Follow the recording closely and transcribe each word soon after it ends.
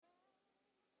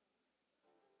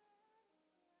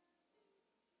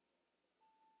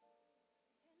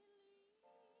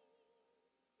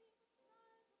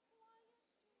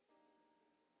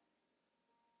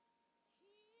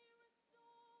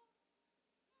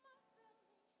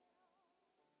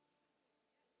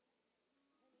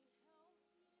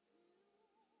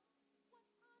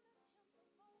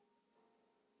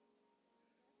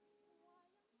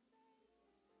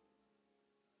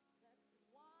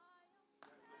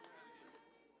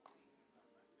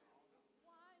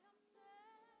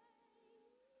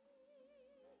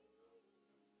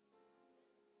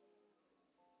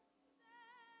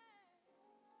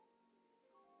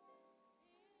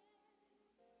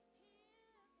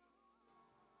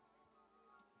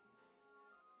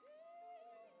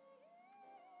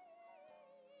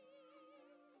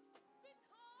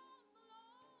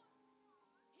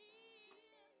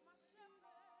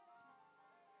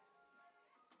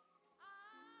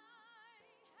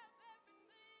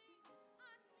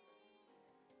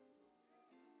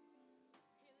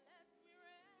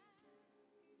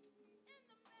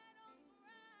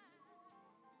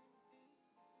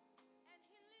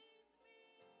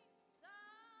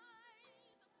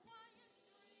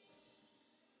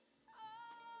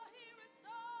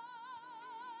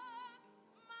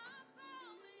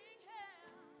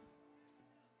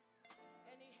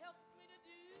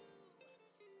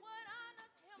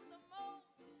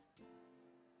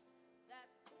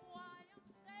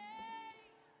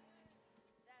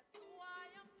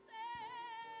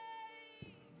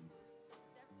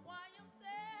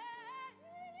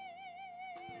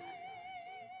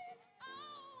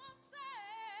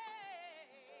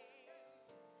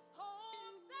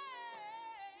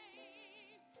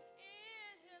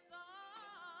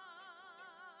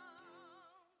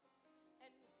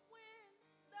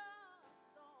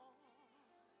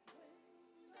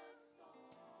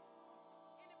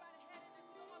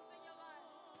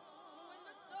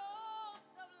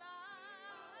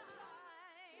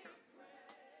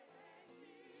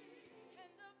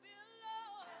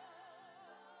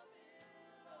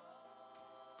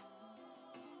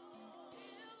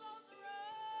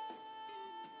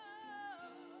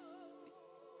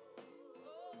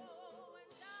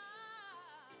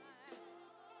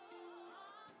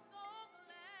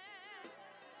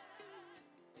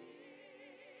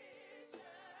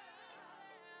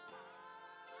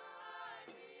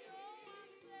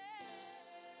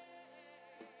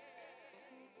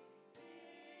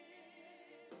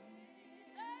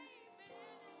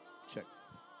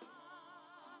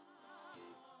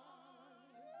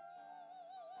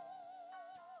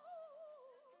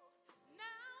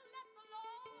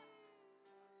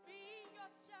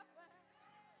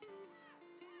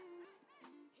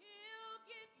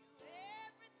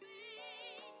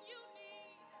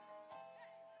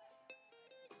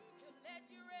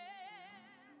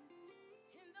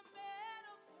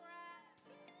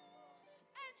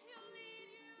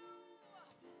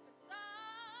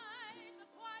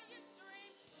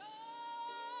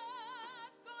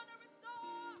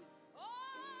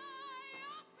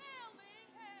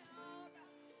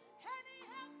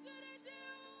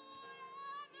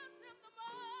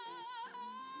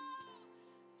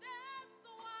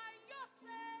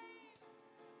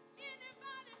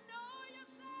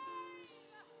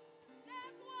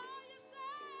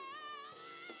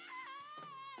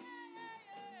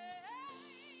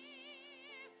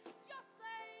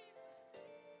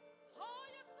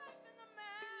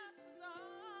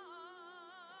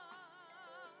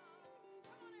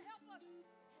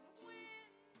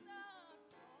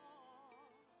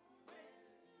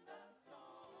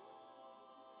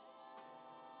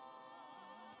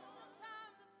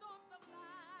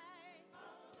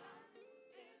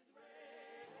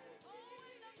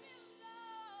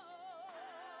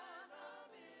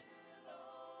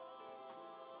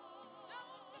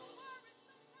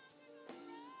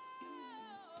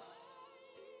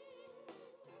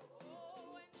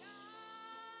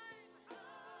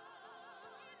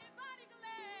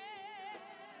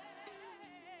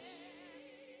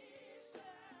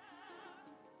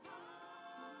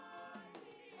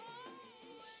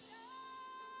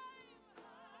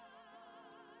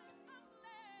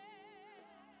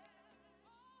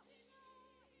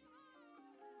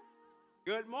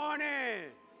Good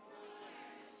morning.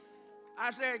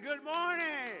 I said, good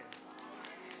morning.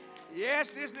 Yes,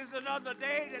 this is another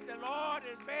day that the Lord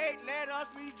has made. Let us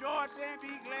rejoice and be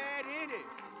glad in it.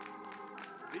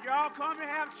 Did y'all come to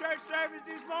have church service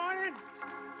this morning?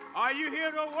 Are you here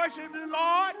to worship the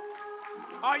Lord?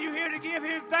 Are you here to give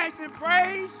him thanks and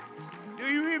praise? Do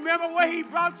you remember where he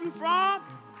brought you from?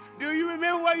 Do you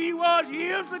remember where you was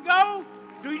years ago?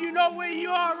 Do you know where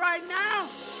you are right now?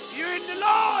 You're in the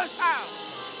Lord's house.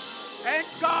 And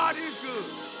God is good.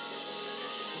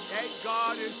 And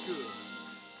God is good.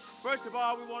 First of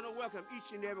all, we want to welcome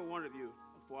each and every one of you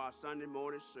for our Sunday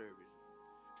morning service.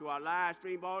 To our live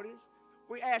stream audience,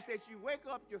 we ask that you wake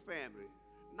up your family.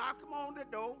 Knock them on the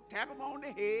door, tap them on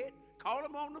the head, call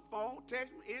them on the phone,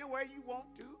 text them any way you want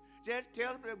to. Just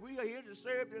tell them that we are here to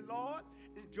serve the Lord.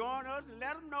 Just join us and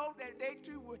let them know that they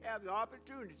too will have the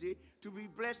opportunity to be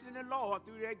blessed in the Lord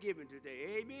through their giving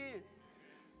today. Amen.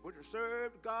 But to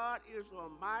serve God is a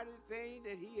mighty thing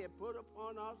that he has put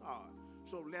upon our heart.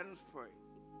 So let us pray.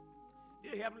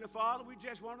 Dear Heavenly Father, we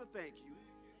just want to thank you.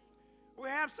 We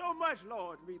have so much,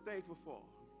 Lord, to be thankful for.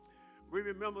 We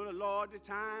remember, Lord, the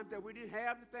times that we didn't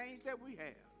have the things that we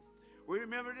have. We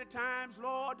remember the times,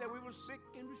 Lord, that we were sick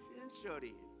and shut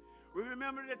in. We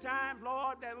remember the times,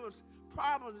 Lord, that there was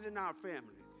problems in our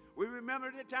family. We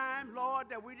remember the times, Lord,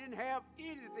 that we didn't have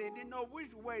anything, didn't know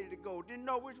which way to go, didn't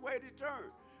know which way to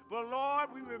turn. But, Lord,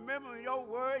 we remember in your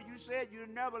word, you said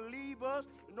you'd never leave us,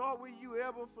 nor will you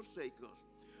ever forsake us.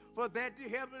 For that, dear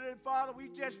Heavenly Father, we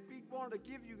just want to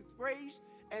give you praise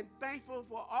and thankful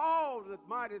for all the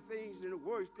mighty things and the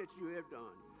works that you have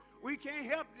done. We can't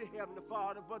help, dear Heavenly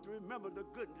Father, but to remember the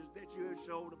goodness that you have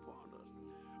showed upon us.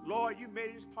 Lord, you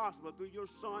made it possible through your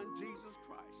Son, Jesus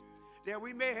Christ, that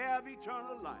we may have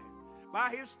eternal life.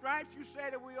 By his stripes, you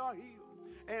say that we are healed.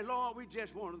 And, Lord, we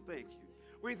just want to thank you.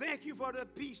 We thank you for the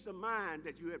peace of mind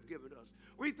that you have given us.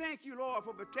 We thank you, Lord,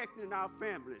 for protecting our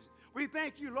families. We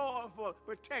thank you, Lord, for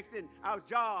protecting our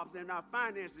jobs and our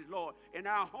finances, Lord, and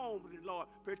our homes, Lord,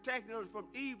 protecting us from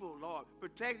evil, Lord,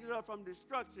 protecting us from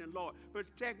destruction, Lord,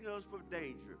 protecting us from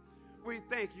danger. We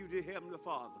thank you, dear Heavenly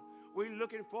Father. We're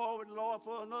looking forward, Lord,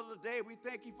 for another day. We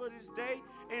thank you for this day.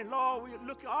 And, Lord, we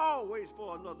look always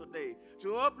for another day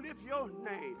to uplift your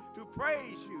name, to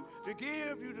praise you, to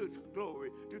give you the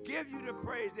glory, to give you the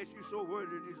praise that you so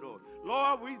worthy deserve.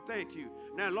 Lord, we thank you.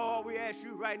 Now, Lord, we ask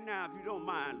you right now, if you don't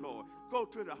mind, Lord, go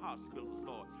to the hospitals,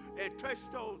 Lord, and touch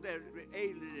those that are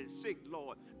ailing and sick,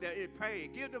 Lord, that are in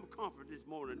pain. Give them comfort this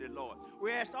morning, dear Lord.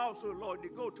 We ask also, Lord, to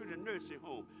go to the nursing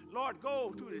home. Lord,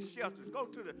 go to the shelters. Go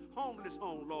to the homeless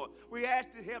home, Lord. We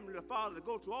ask the Heavenly Father to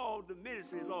go to all the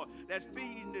ministry, Lord, that's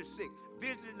feeding the sick,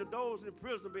 visiting those in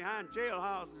prison behind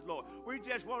jailhouses, Lord. We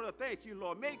just want to thank you,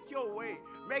 Lord. Make your way.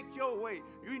 Make your way.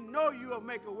 You know you'll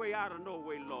make a way out of no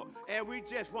way, Lord. And we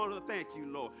just want to thank you,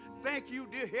 Lord. Thank you,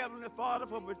 dear Heavenly Father,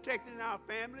 for protecting our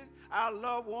families, our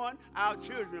loved ones, our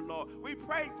children, Lord. We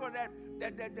pray for that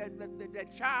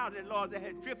child, Lord, that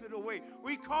had drifted away.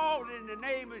 We call in the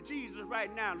name of Jesus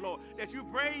right now, Lord, that you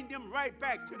bring them right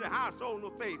back to the household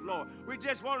of faith, Lord. We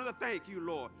just wanted to thank you,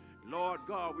 Lord. Lord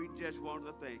God, we just wanted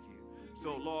to thank you.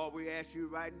 So, Lord, we ask you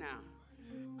right now,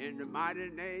 in the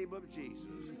mighty name of Jesus,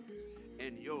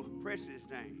 in your precious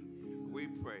name, we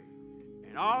pray.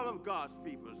 And all of God's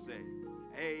people say,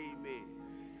 amen.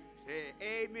 Say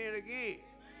amen again.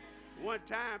 One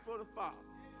time for the Father,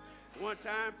 one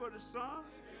time for the Son,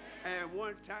 and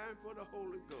one time for the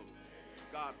Holy Ghost.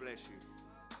 God bless you.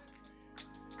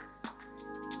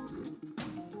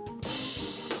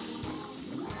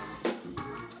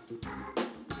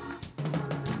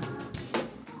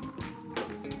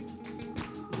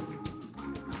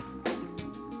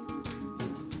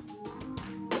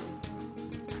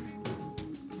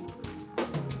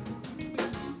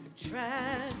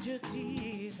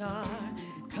 Tragedies are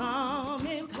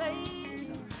commonplace.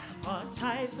 All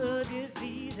types of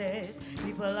diseases,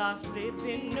 people are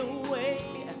slipping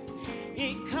away.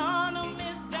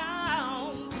 Economy's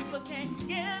down, people can't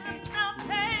get enough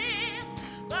pay.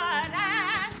 But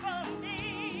as for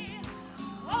me,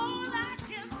 all I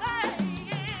can say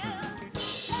is,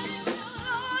 thank you,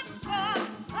 Lord, for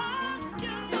all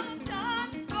you've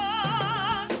done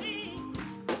for me.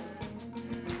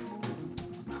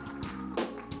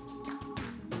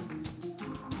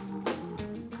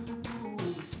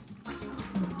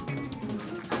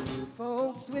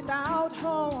 Folks without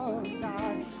homes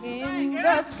are in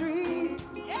the streets,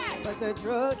 but the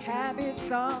drug habits,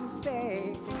 some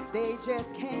say, they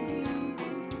just can't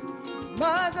beat.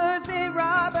 Mothers and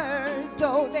robbers,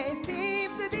 though they seem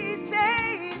to be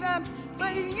safe,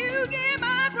 but you give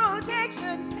my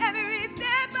protection every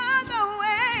step of the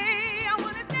way. I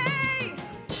want to say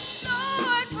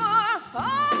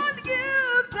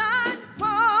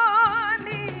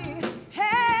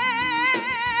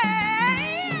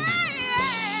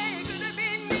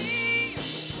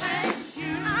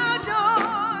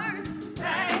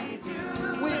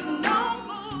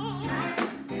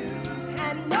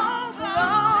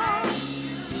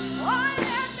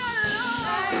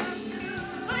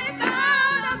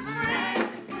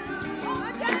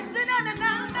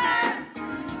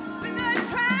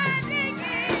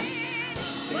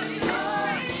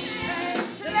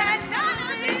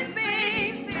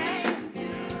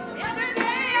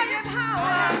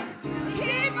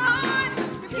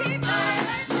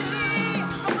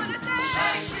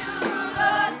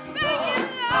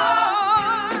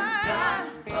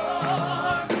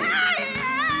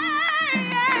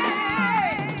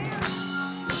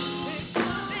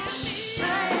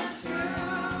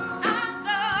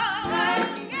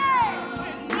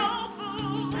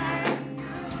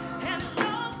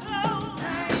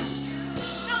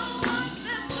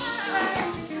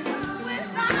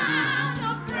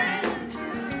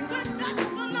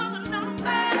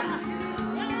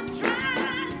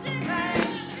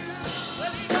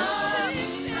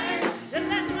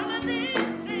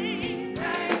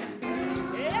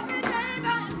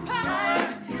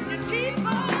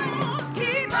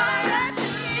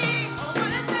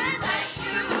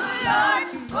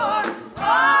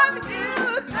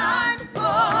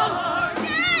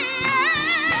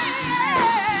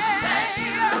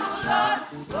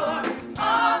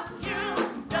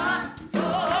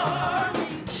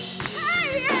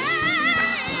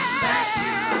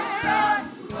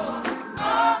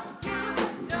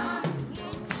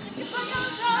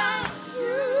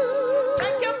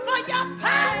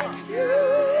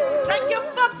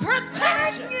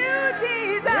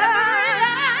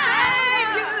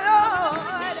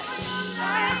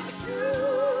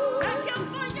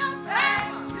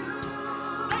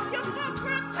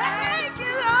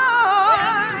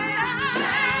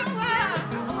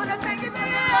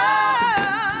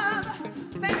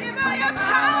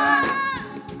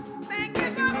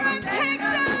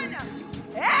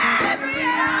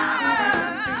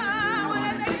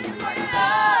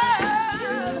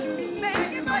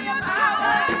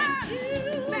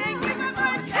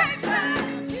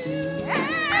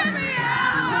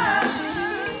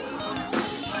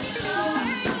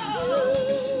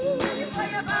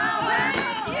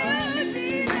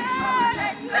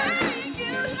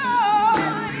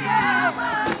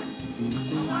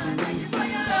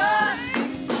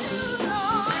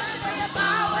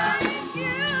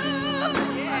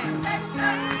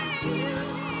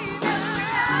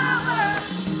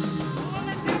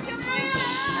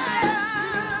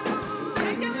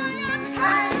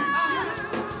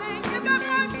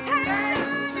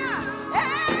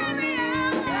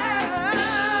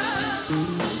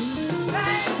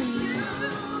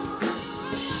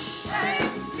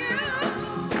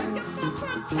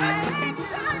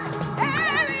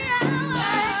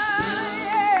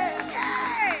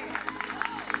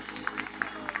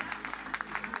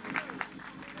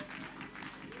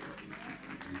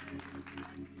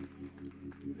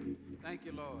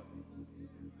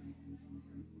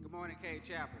Good morning, Cade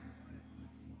Chapel.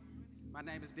 My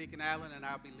name is Deacon Allen, and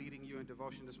I'll be leading you in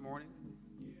devotion this morning.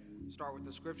 Start with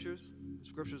the scriptures. The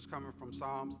scriptures coming from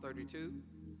Psalms 32,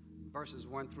 verses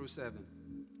 1 through 7,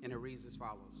 and it reads as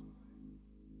follows.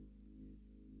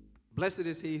 Blessed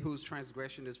is he whose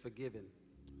transgression is forgiven,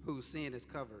 whose sin is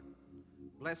covered.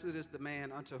 Blessed is the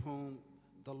man unto whom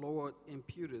the Lord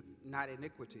imputeth not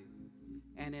iniquity,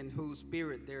 and in whose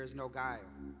spirit there is no guile.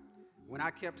 When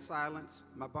I kept silence,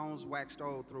 my bones waxed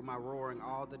old through my roaring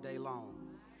all the day long.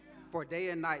 For day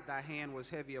and night thy hand was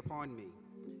heavy upon me.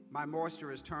 My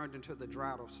moisture is turned into the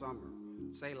drought of summer.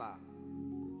 Selah.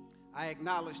 I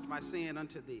acknowledged my sin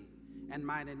unto thee, and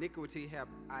mine iniquity have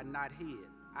I not hid.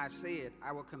 I said,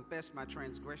 I will confess my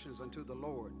transgressions unto the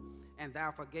Lord, and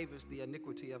thou forgavest the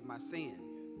iniquity of my sin.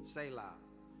 Selah.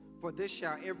 For this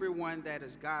shall everyone that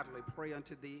is godly pray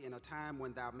unto thee in a time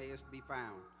when thou mayest be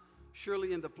found.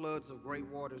 Surely in the floods of great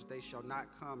waters they shall not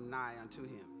come nigh unto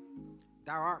him.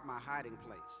 Thou art my hiding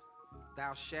place.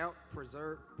 Thou shalt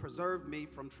preserve me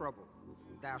from trouble.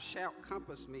 Thou shalt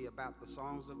compass me about the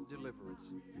songs of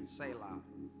deliverance. Selah.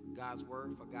 God's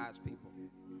word for God's people.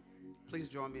 Please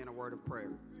join me in a word of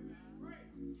prayer.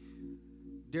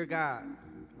 Dear God,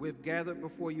 we've gathered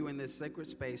before you in this sacred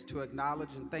space to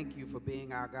acknowledge and thank you for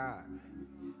being our God.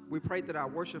 We pray that our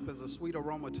worship is a sweet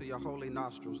aroma to your holy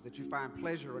nostrils, that you find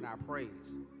pleasure in our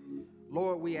praise.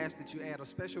 Lord, we ask that you add a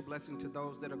special blessing to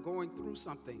those that are going through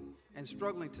something and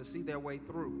struggling to see their way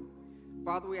through.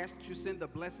 Father, we ask that you send the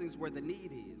blessings where the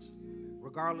need is,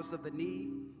 regardless of the need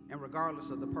and regardless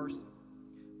of the person.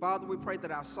 Father, we pray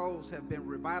that our souls have been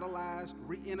revitalized,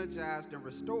 re-energized, and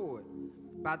restored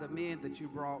by the men that you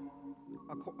brought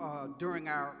during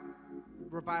our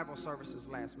revival services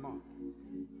last month.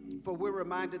 For we're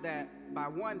reminded that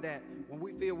that when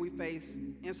we feel we face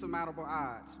insurmountable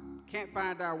odds, can't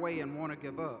find our way and want to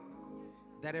give up,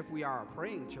 that if we are a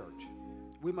praying church,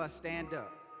 we must stand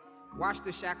up, watch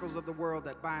the shackles of the world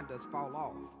that bind us fall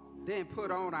off, then put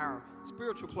on our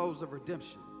spiritual clothes of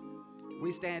redemption.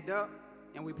 We stand up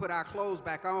and we put our clothes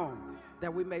back on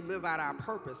that we may live out our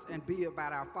purpose and be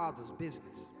about our Father's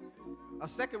business. A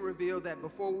second revealed that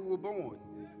before we were born,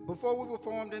 before we were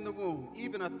formed in the womb,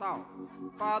 even a thought,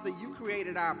 Father, you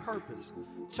created our purpose,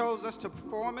 chose us to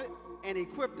perform it, and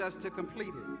equipped us to complete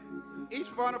it.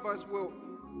 Each one of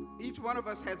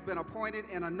us has been appointed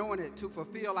and anointed to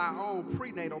fulfill our own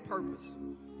prenatal purpose.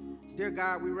 Dear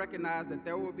God, we recognize that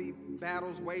there will be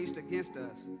battles waged against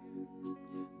us.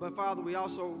 But Father, we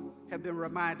also have been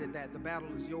reminded that the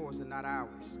battle is yours and not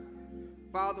ours.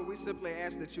 Father, we simply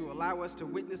ask that you allow us to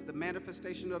witness the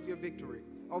manifestation of your victory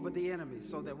over the enemy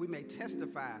so that we may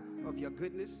testify of your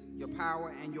goodness, your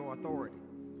power, and your authority.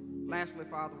 Lastly,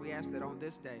 Father, we ask that on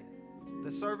this day,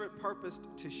 the servant purposed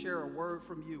to share a word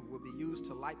from you will be used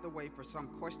to light the way for some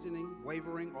questioning,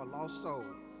 wavering, or lost soul,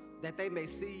 that they may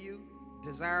see you,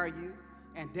 desire you,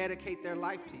 and dedicate their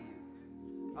life to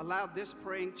you. Allow this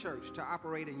praying church to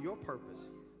operate in your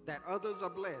purpose, that others are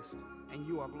blessed and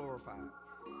you are glorified.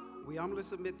 We humbly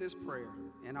submit this prayer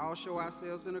and all show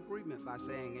ourselves in agreement by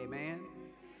saying amen,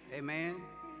 amen,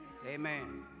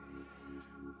 amen.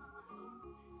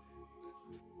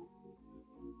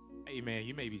 Amen.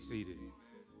 You may be seated.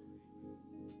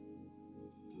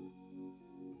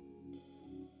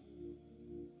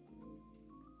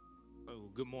 Oh,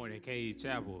 good morning, Cade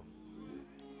Chapel.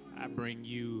 I bring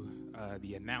you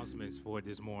the announcements for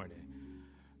this morning.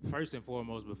 First and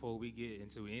foremost, before we get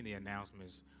into any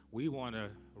announcements, we want to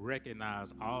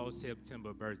recognize all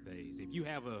September birthdays. If you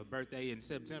have a birthday in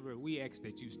September, we ask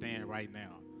that you stand right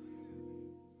now.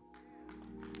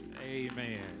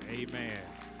 Amen. Amen.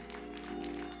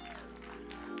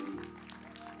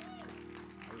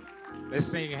 Let's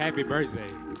sing happy birthday.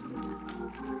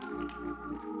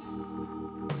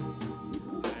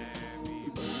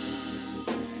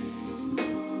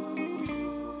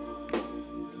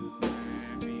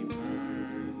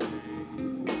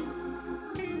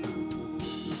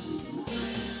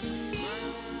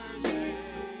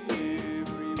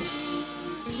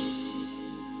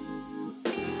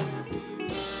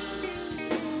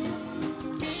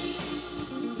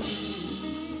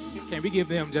 Can we give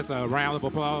them just a round of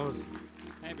applause?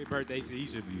 Happy birthday to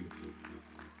each of you.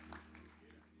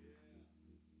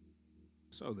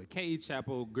 So the Cade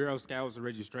Chapel Girl Scouts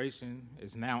registration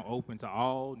is now open to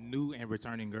all new and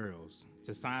returning girls.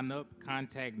 To sign up,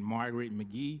 contact Margaret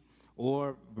McGee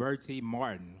or Bertie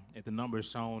Martin at the numbers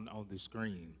shown on the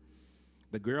screen.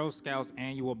 The Girl Scouts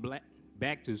annual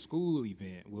Back to School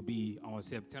event will be on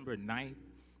September 9th,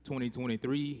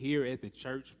 2023 here at the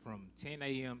church from 10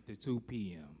 a.m. to 2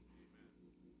 p.m.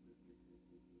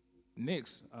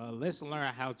 Next, let's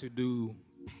learn how to do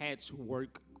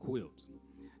patchwork quilt.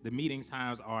 The meeting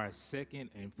times are second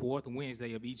and fourth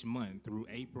Wednesday of each month through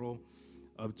April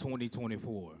of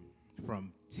 2024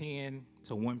 from 10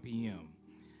 to 1 p.m.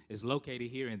 It's located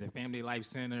here in the Family Life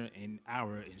Center, and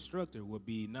our instructor will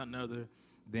be none other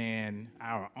than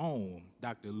our own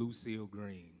Dr. Lucille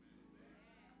Green.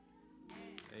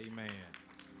 Amen.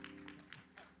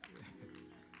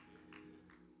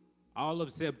 All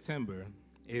of September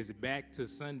is Back to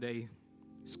Sunday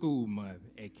School Month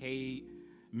at Cade.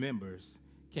 Members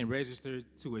can register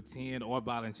to attend or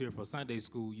volunteer for Sunday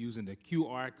school using the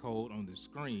QR code on the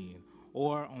screen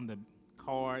or on the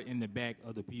card in the back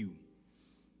of the pew.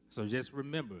 So just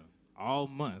remember, all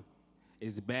month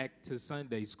is Back to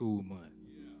Sunday School Month.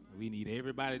 Yeah. We need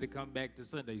everybody to come back to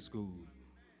Sunday school.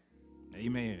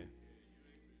 Amen.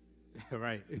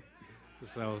 Right.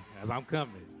 So as I'm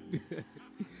coming.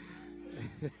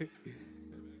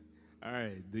 All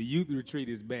right, the youth retreat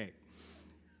is back.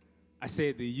 I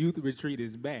said the youth retreat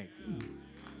is back.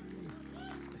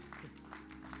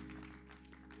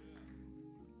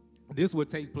 This will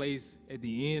take place at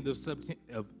the end of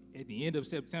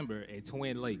September at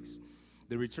Twin Lakes.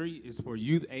 The retreat is for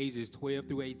youth ages 12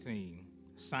 through 18.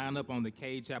 Sign up on the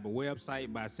Cade Chapel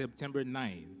website by September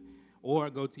 9th, or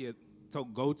go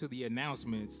to the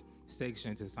announcements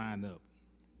section to sign up.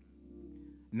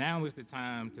 Now is the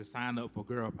time to sign up for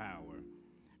Girl Power.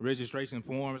 Registration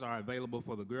forms are available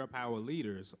for the Girl Power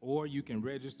leaders, or you can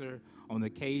register on the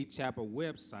Cade Chapel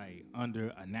website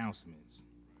under announcements.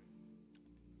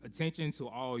 Attention to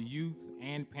all youth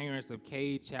and parents of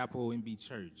Cade Chapel NB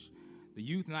Church. The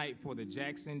Youth Night for the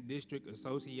Jackson District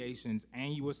Association's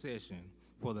annual session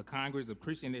for the Congress of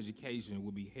Christian Education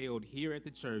will be held here at the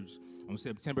church on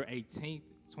September 18th,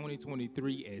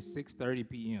 2023 at 6:30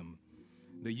 p.m.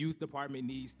 The youth department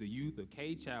needs the youth of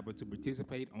Cade Chapel to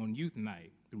participate on Youth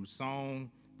Night through song,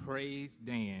 praise,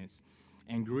 dance,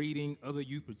 and greeting other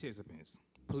youth participants.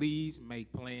 Please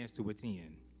make plans to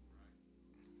attend.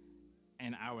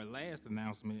 And our last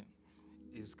announcement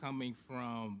is coming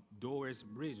from Doris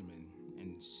Bridgman,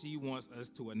 and she wants us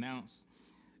to announce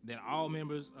that all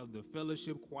members of the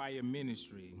Fellowship Choir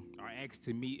Ministry are asked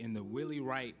to meet in the Willie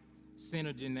Wright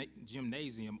Center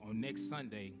Gymnasium on next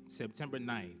Sunday, September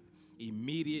 9th,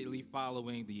 immediately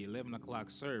following the 11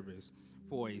 o'clock service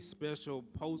for a special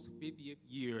post-50th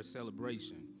year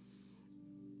celebration.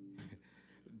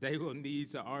 They will need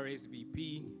to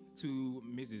RSVP to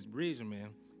Mrs. Bridgman,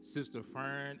 Sister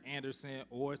Fern Anderson,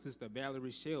 or Sister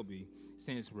Valerie Shelby,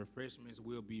 since refreshments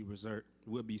will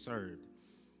be served.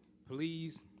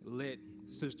 Please let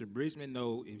Sister Bridgman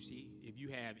know if you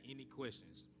have any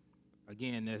questions.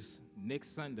 Again, that's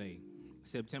next Sunday,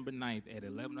 September 9th at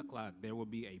 11 o'clock. There will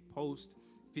be a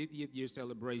post-50th year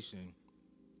celebration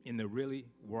in the Willie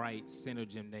Wright Center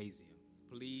Gymnasium.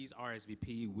 Please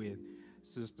RSVP with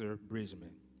Sister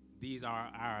Bridgman. These are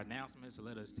our announcements.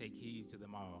 Let us take heed to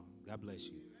them all. God bless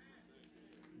you.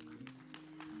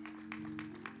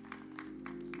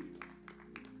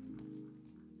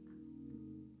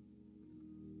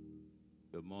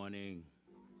 Good morning.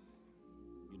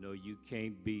 You know, you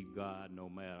can't beat God no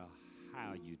matter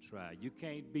how you try. You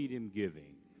can't beat him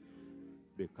giving,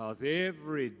 because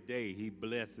every day he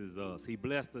blesses us. He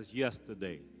blessed us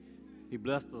yesterday. He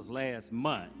blessed us last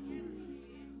month.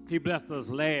 He blessed us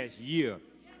last year.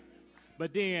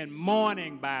 But then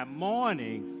morning by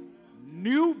morning,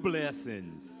 new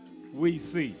blessings we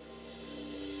see.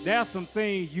 There's some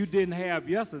things you didn't have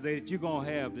yesterday that you're going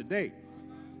to have today.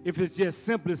 If it's just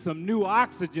simply some new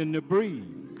oxygen to breathe.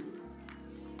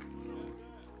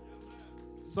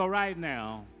 So right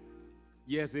now,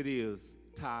 yes, it is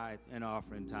tithe and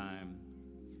offering time.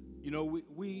 You know,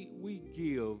 we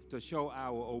give to show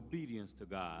our obedience to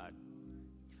God.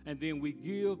 And then we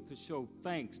give to show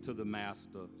thanks to the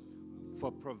Master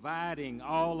for providing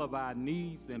all of our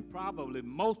needs and probably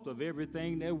most of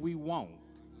everything that we want.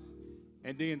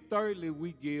 And then thirdly,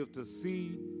 we give to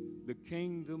see the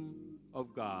kingdom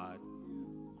of God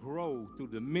grow through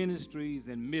the ministries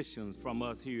and missions from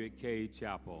us here at Cade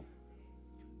Chapel.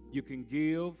 You can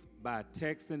give by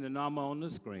texting the number on the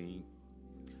screen.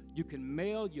 You can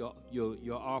mail your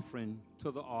offering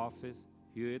to the office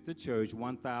here at the church,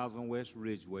 1000 West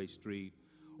Ridgeway Street,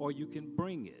 or you can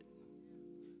bring it.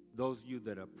 Those of you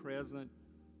that are present,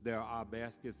 there are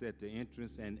baskets at the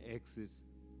entrance and exits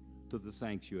to the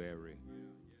sanctuary.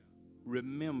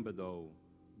 Remember, though,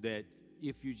 that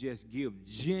if you just give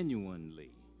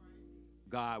genuinely,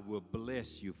 God will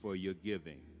bless you for your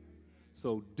giving.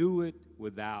 So do it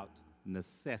without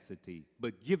necessity,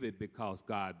 but give it because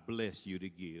God blessed you to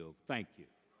give. Thank you.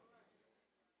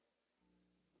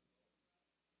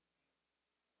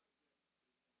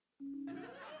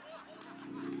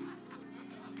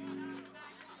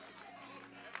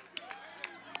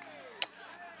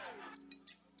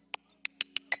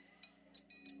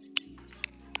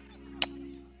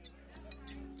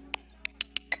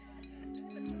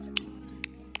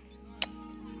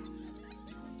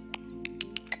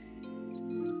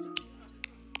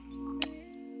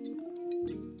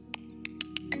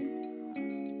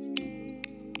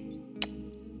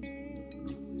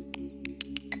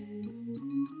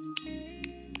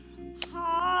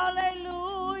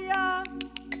 Hallelujah.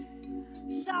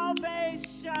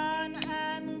 Salvation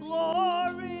and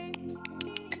glory,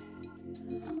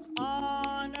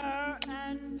 honor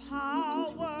and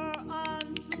power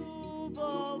unto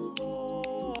the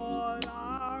Lord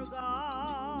our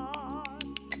God.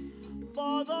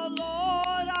 For the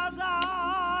Lord our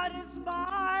God is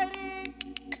mighty.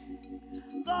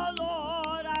 The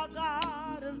Lord our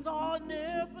God is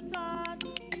omnipotent.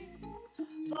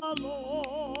 The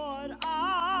Lord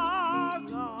our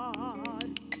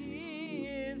God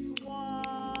is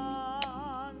wonderful.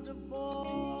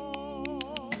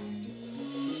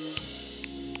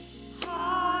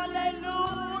 Hallelujah.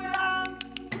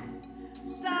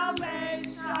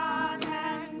 Salvation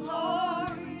and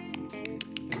glory,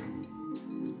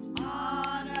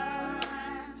 honor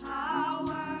and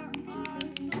power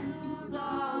unto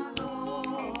the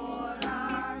Lord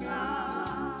our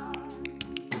God.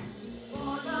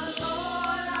 For the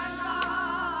Lord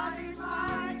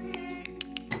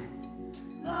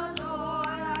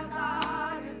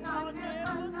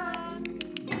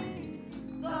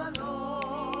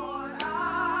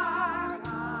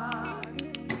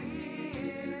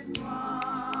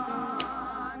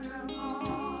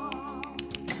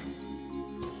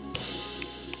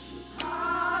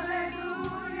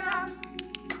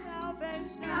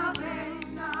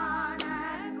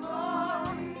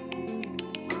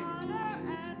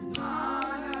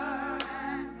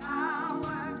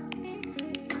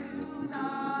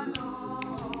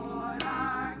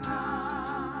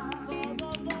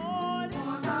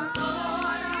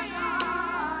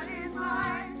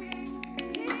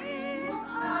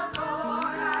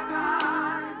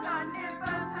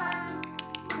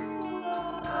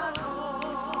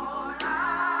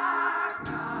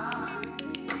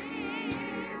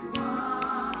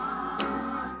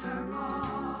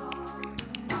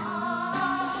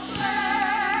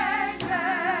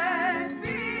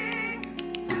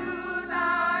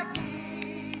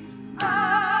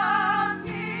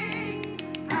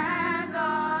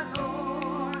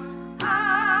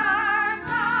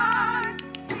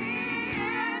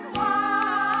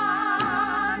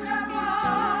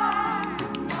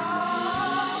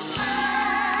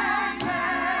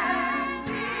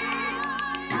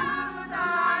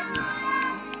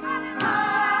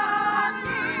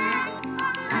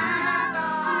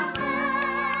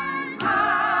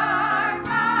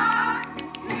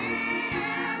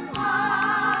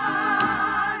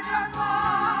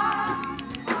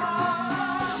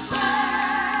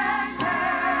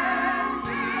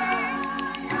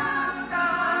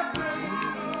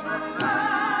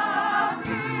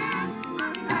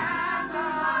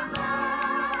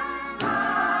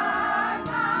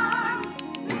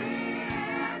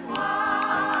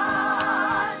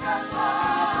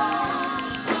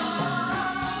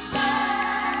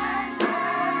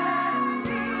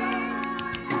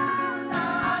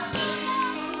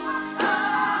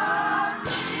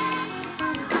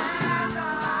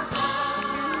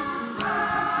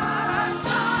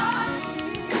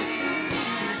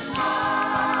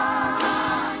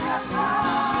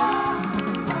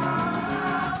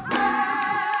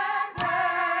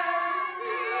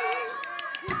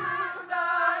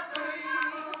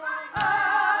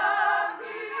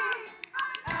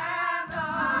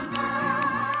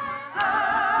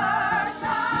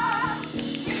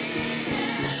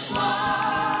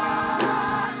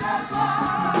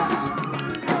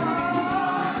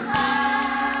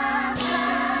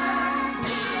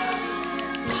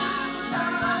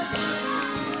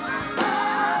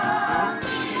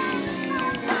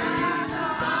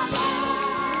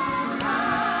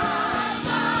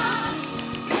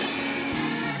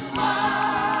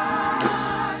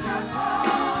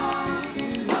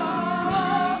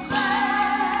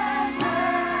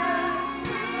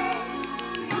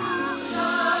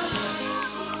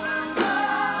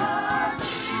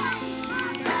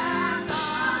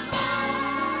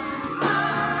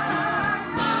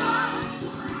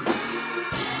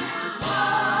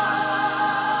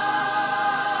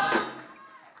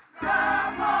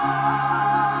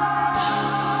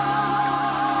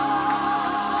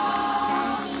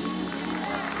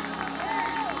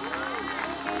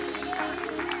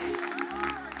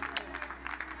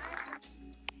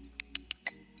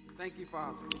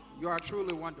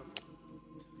truly wonderful.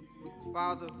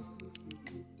 Father,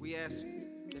 we ask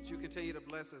that you continue to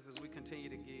bless us as we continue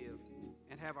to give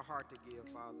and have a heart to give,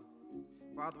 Father.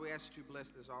 Father, we ask that you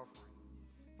bless this offering.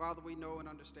 Father, we know and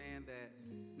understand that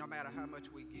no matter how much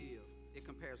we give, it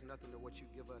compares nothing to what you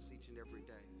give us each and every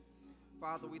day.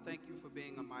 Father, we thank you for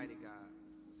being a mighty God.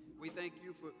 We thank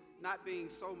you for not being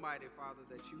so mighty, Father,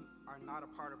 that you are not a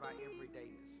part of our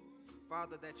everydayness.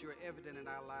 Father, that you are evident in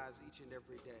our lives each and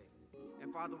every day.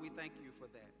 And Father, we thank you for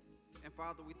that. And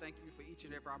Father, we thank you for each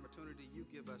and every opportunity you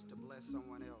give us to bless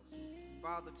someone else.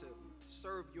 Father, to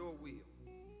serve your will.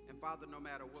 And Father, no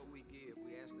matter what we give,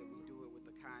 we ask that we do it with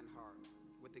a kind heart,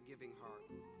 with a giving heart,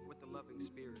 with a loving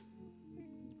spirit.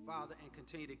 Father, and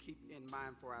continue to keep in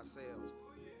mind for ourselves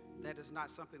that is not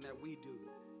something that we do,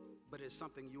 but it's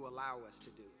something you allow us to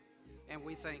do. And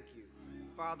we thank you.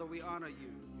 Father, we honor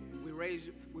you.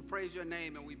 We praise your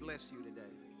name and we bless you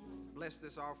today. Bless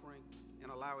this offering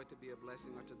and allow it to be a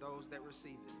blessing unto those that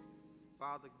receive it.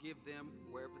 Father, give them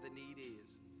wherever the need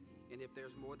is. And if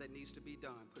there's more that needs to be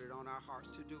done, put it on our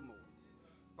hearts to do more.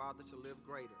 Father, to live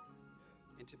greater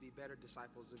and to be better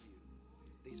disciples of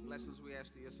you. These blessings we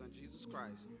ask through your Son, Jesus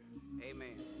Christ.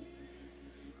 Amen.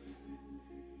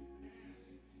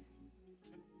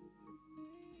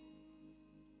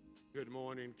 Good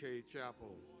morning, Cade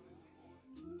Chapel.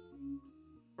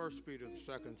 1 Peter,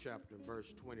 the 2nd chapter,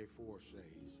 verse 24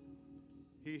 says,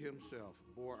 He himself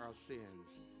bore our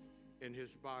sins in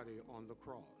his body on the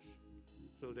cross,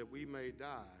 so that we may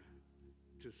die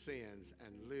to sins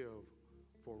and live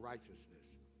for righteousness.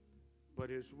 But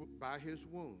by his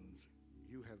wounds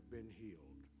you have been healed.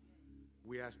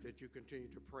 We ask that you continue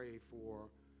to pray for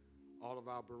all of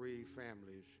our bereaved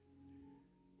families.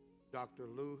 Dr.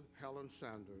 Lou Helen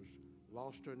Sanders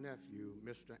lost her nephew,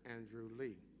 Mr. Andrew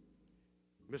Lee.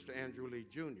 Mr. Andrew Lee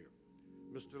Jr.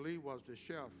 Mr. Lee was the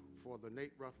chef for the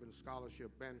Nate Ruffin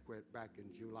Scholarship Banquet back in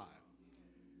July.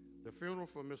 The funeral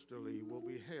for Mr. Lee will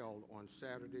be held on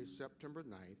Saturday, September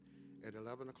 9th at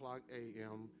 11 o'clock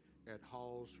a.m. at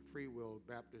Hall's Free Will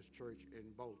Baptist Church in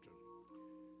Bolton.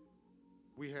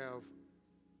 We have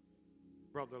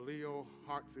Brother Leo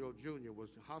Hartfield Jr. was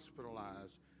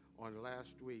hospitalized on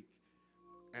last week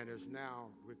and is now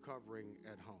recovering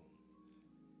at home.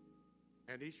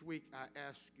 And each week I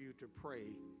ask you to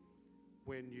pray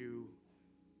when you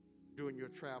doing your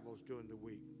travels during the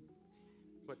week.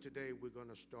 But today we're going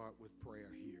to start with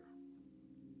prayer here.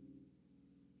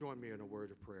 Join me in a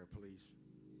word of prayer, please.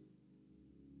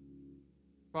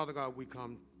 Father God, we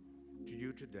come to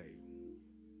you today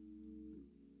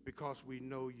because we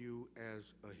know you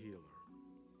as a healer.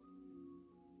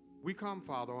 We come,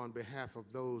 Father, on behalf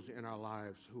of those in our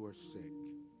lives who are sick.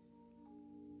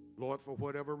 Lord, for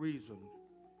whatever reason,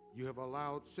 you have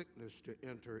allowed sickness to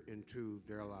enter into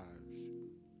their lives.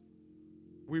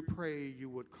 We pray you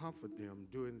would comfort them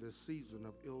during this season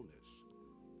of illness.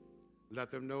 Let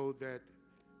them know that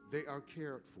they are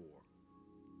cared for.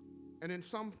 And in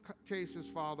some cases,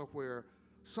 Father, where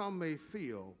some may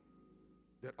feel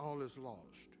that all is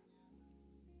lost,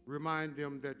 remind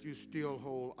them that you still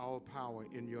hold all power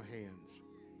in your hands.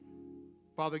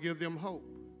 Father, give them hope,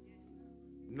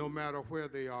 no matter where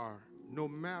they are, no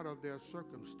matter their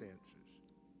circumstances.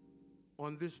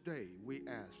 On this day, we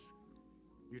ask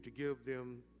you to give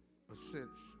them a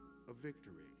sense of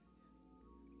victory.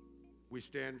 We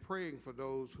stand praying for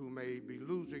those who may be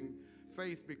losing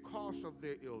faith because of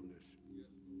their illness,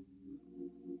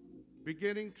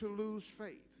 beginning to lose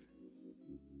faith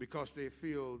because they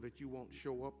feel that you won't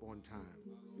show up on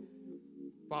time.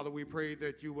 Father, we pray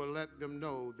that you will let them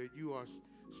know that you are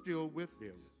still with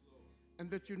them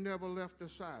and that you never left their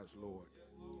sides, Lord.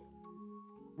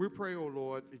 We pray, oh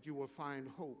Lord, that you will find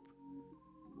hope,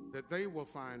 that they will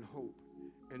find hope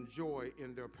and joy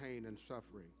in their pain and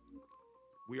suffering.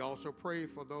 We also pray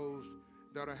for those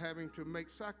that are having to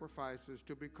make sacrifices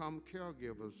to become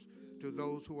caregivers to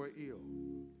those who are ill.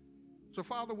 So,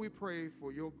 Father, we pray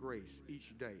for your grace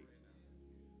each day,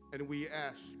 and we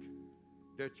ask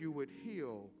that you would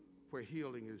heal where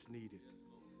healing is needed,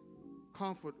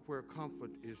 comfort where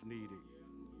comfort is needed.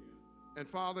 And,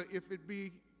 Father, if it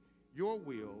be your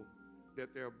will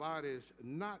that their bodies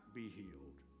not be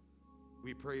healed,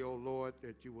 we pray, O Lord,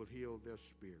 that you will heal their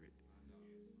spirit.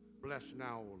 Bless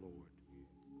now, O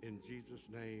Lord. In Jesus'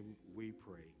 name we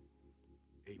pray.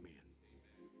 Amen.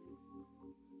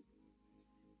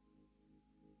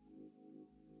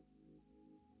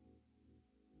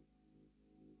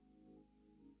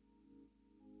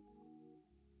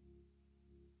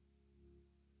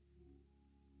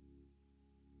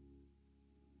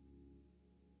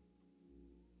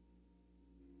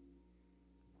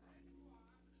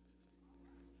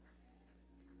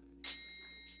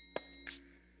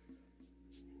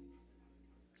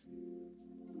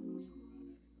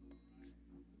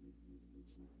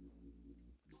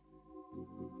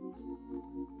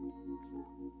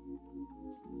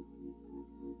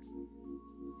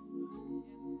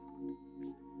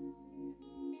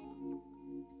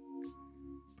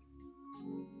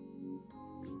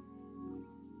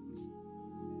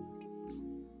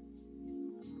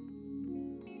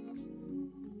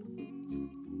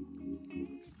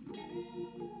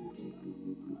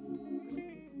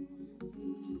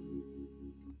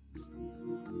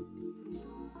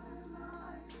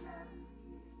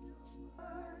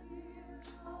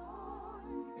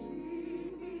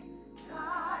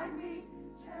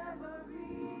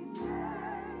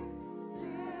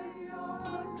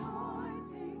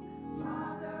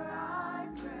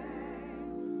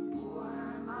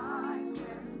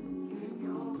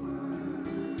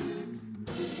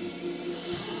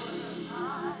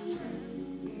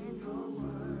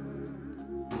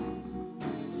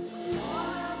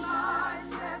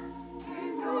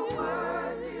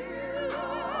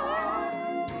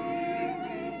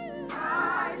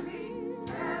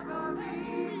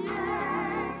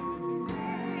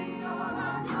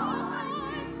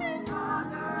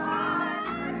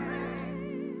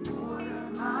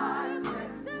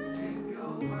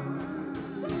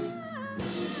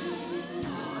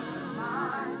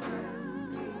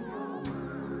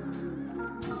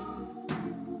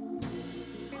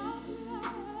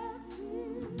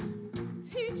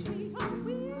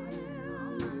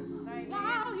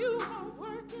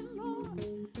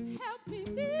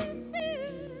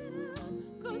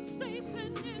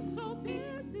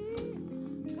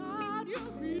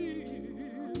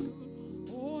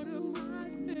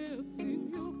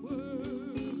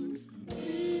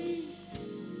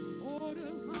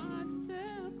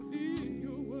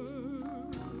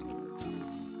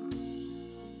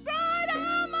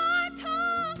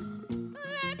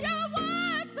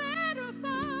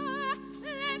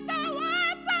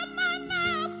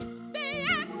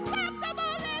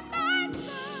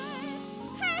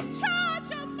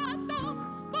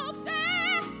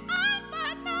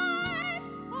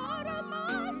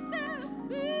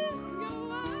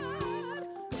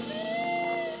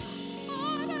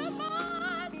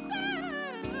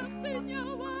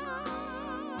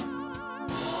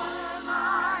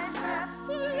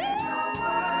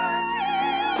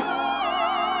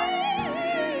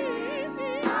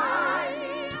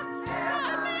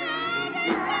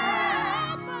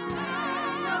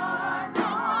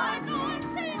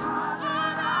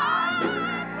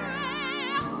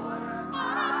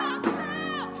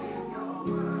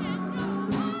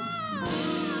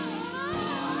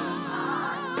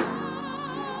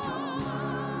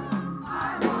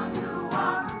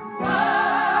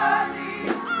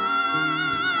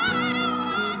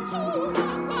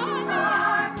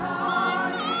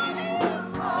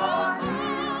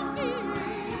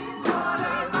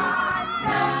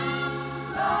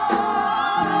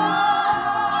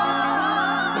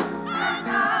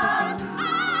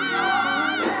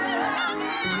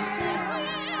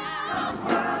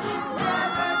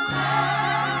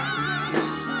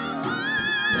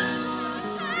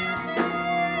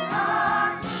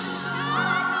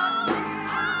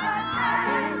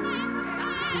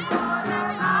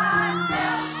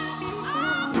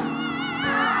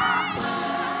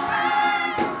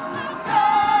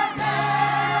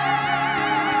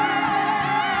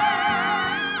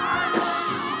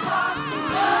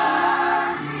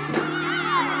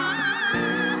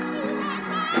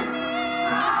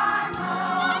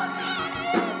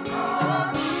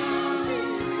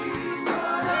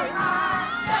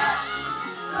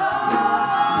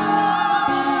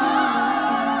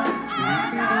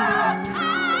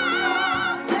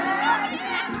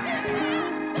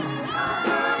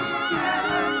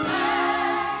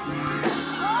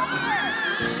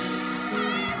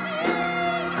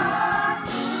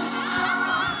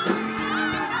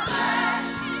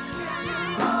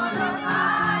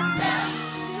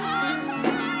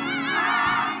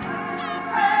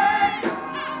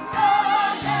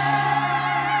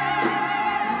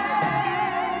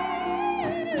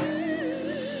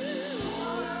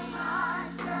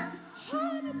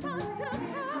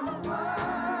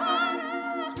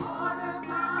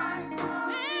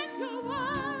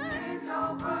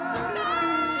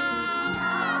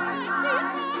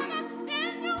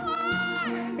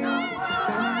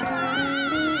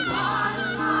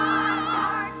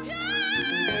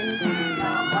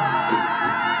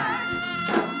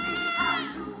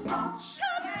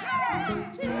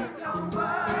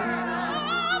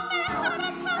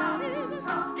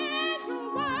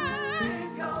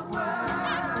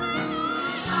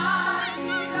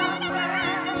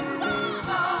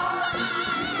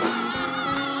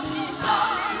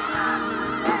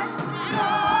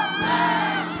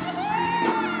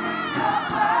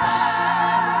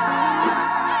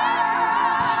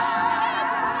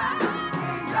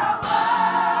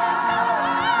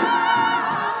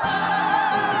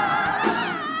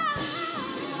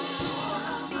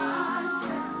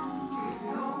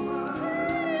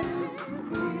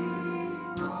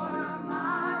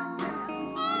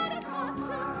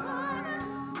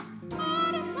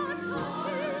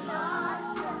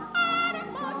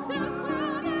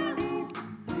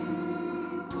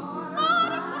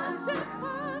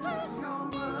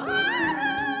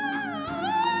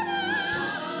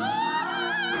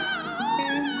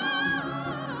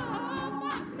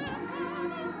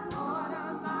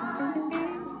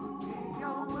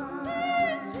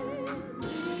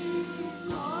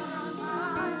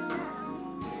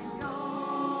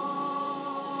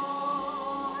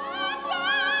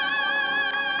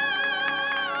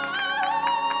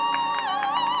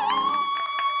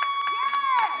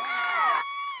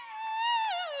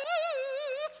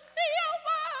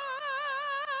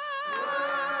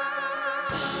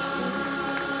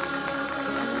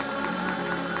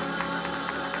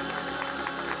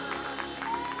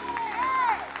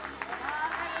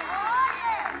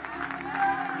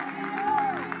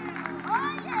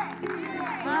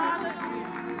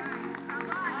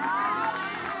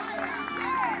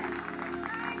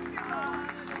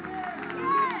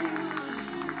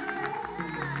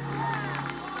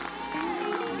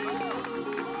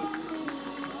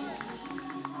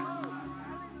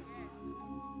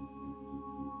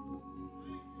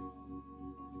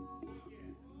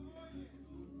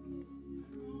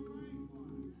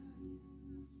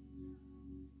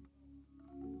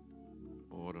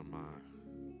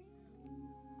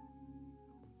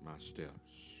 steps.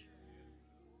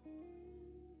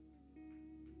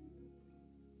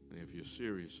 And if you're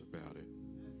serious about it,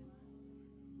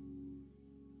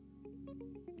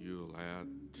 you'll add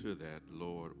to that,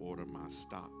 Lord, order my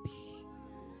stops.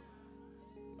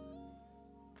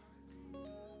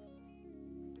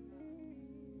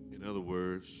 In other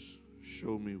words,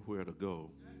 show me where to go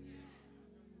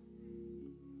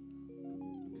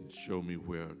and show me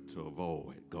where to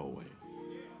avoid going.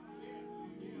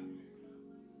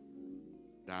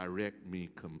 Direct me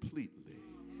completely.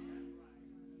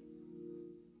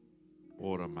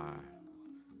 Order my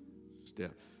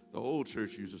steps. The old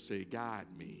church used to say, guide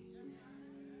me,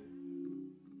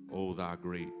 O thou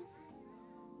great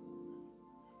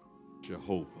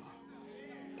Jehovah.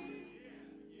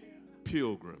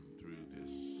 Pilgrim through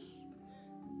this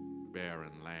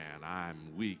barren land.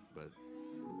 I'm weak, but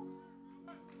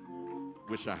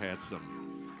wish I had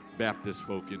some Baptist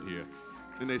folk in here.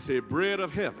 Then they say, bread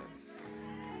of heaven,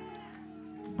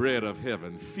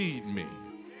 feed me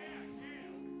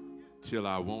till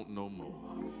I want no more.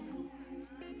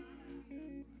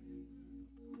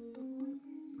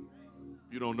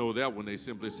 You don't know that one. They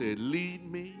simply said,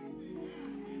 lead me,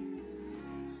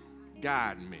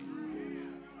 guide me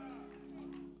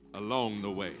along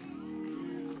the way.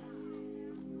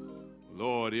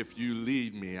 Lord, if you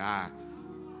lead me, I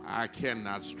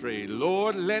cannot stray.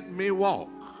 Lord, let me walk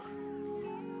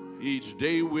each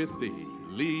day with thee.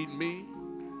 Lead me,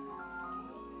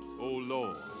 oh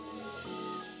Lord,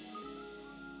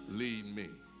 lead me.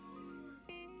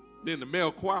 Then the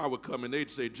male choir would come and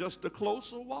they'd say, just a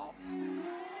closer walk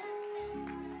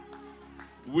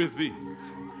with thee.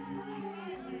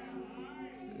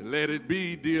 Let it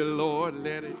be, dear Lord,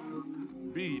 let it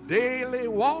be daily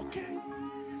walking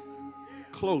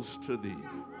close to thee.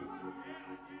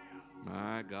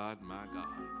 My God, my God.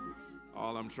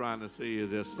 All I'm trying to say is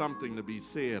there's something to be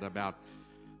said about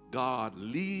God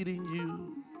leading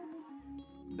you,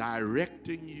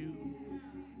 directing you,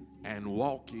 and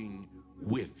walking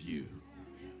with you.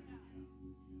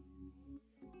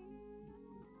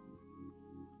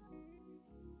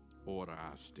 Order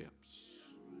our steps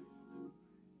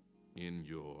in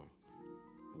your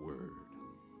word.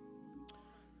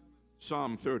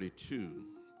 Psalm 32,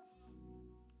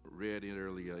 read it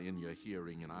earlier in your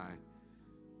hearing, and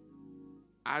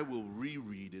I will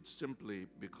reread it simply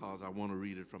because I want to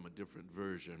read it from a different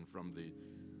version, from the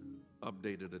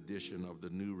updated edition of the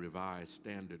New Revised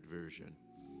Standard Version.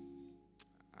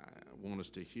 I want us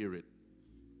to hear it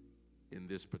in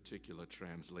this particular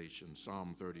translation,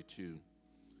 Psalm 32.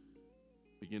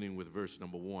 Beginning with verse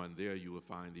number 1, there you will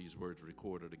find these words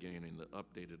recorded again in the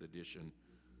updated edition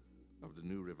of the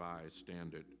New Revised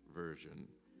Standard Version.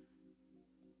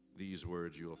 These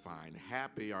words you will find,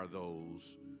 happy are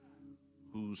those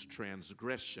whose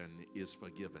transgression is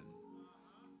forgiven,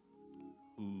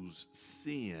 whose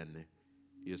sin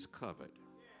is covered.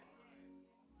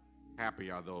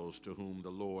 Happy are those to whom the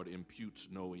Lord imputes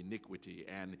no iniquity,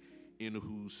 and in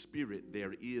whose spirit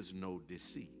there is no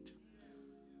deceit.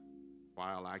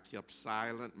 While I kept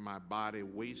silent, my body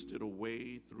wasted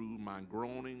away through my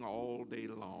groaning all day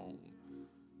long.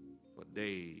 For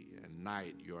day and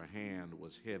night your hand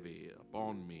was heavy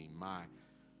upon me. My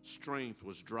strength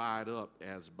was dried up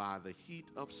as by the heat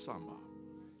of summer.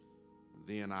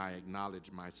 Then I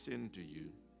acknowledged my sin to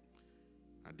you.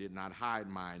 I did not hide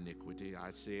my iniquity.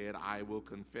 I said, I will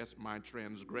confess my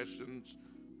transgressions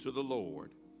to the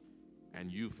Lord, and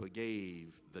you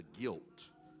forgave the guilt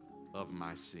of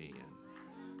my sin.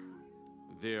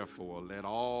 Therefore, let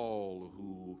all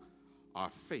who are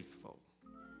faithful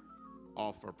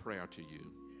offer prayer to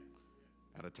you.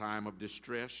 At a time of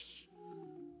distress,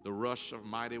 the rush of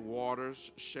mighty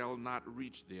waters shall not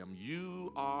reach them.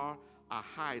 You are a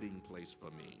hiding place for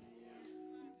me.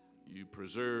 You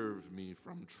preserve me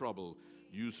from trouble.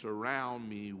 You surround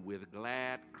me with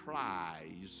glad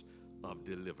cries of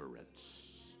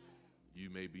deliverance. You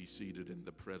may be seated in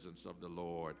the presence of the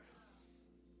Lord.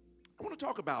 I want to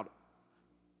talk about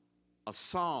a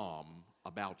psalm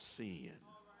about sin.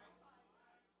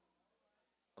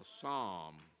 A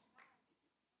psalm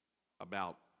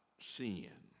about sin.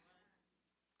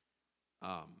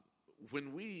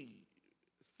 When we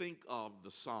think of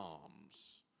the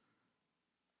Psalms,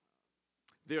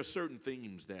 there are certain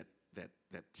themes that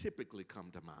typically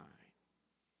come to mind.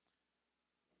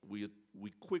 We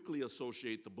quickly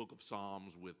associate the book of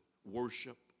Psalms with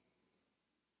worship,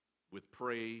 with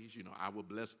praise. You know, I will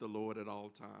bless the Lord at all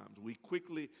times. We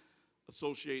quickly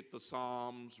associate the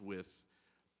Psalms with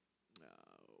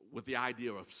the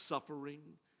idea of suffering.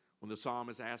 When the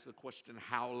psalmist asks the question,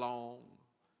 how long?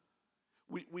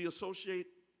 We associate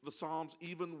the Psalms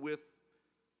even with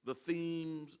the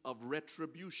themes of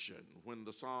retribution when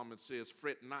the psalmist says,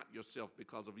 "Fret not yourself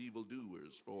because of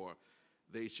evildoers, for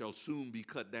they shall soon be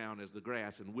cut down as the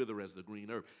grass and wither as the green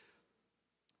herb."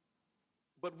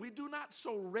 But we do not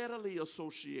so readily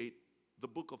associate the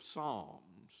book of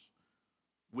Psalms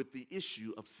with the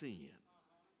issue of sin.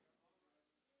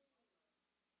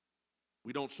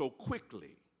 We don't so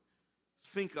quickly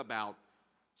think about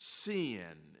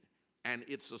sin and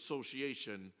its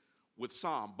association with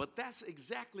Psalm. But that's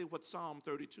exactly what Psalm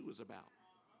 32 is about.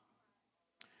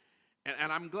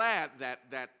 And I'm glad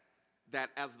that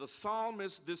as the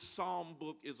psalmist, this psalm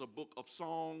book is a book of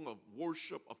song, of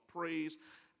worship, of praise.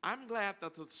 I'm glad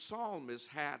that the psalmist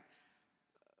had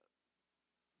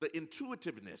the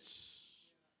intuitiveness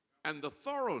and the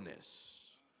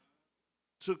thoroughness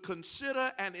to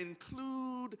consider and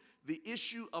include the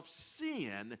issue of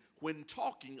sin when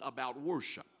talking about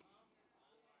worship.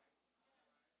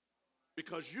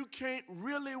 Because you can't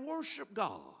really worship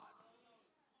God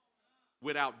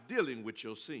without dealing with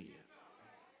your sin.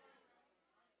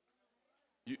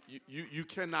 You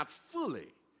cannot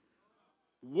fully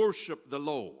worship the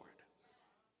Lord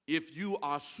if you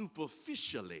are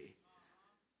superficially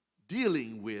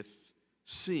dealing with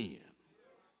sin.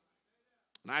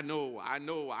 And I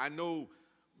know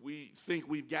we think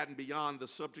we've gotten beyond the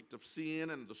subject of sin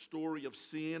and the story of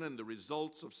sin and the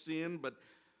results of sin, but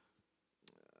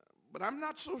I'm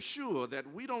not so sure that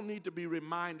we don't need to be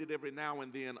reminded every now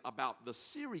and then about the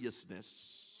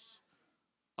seriousness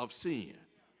of sin.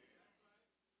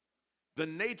 The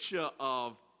nature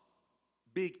of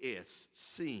big S,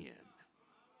 sin,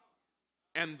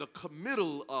 and the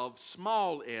committal of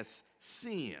small s,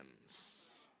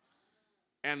 sins,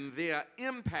 and their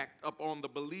impact upon the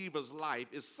believer's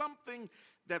life is something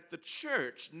that the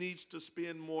church needs to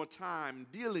spend more time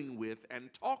dealing with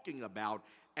and talking about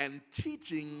and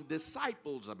teaching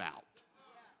disciples about.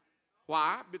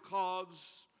 Why?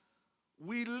 Because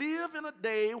we live in a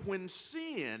day when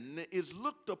sin is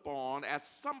looked upon as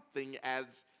something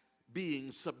as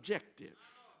being subjective.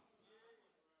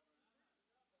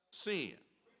 Sin.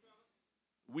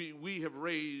 We have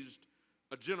raised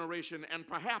a generation, and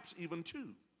perhaps even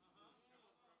two,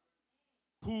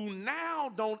 who now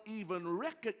don't even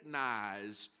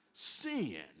recognize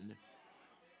sin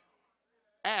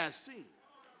as sin.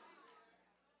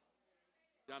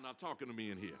 Y'all not talking to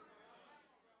me in here.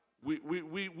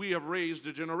 We have raised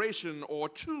a generation or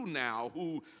two now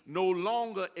who no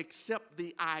longer accept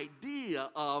the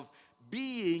idea of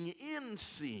being in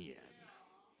sin.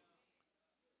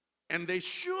 And they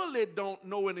surely don't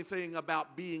know anything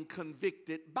about being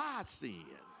convicted by sin.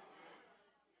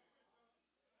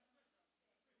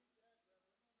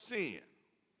 Sin.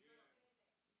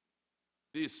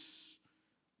 This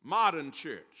modern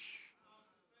church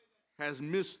has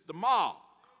missed the mark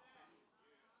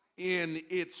in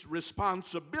its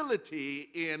responsibility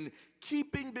in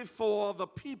keeping before the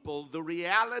people the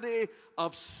reality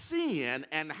of sin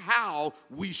and how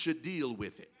we should deal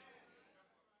with it.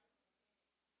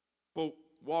 Folk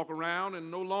walk around and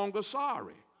no longer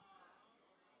sorry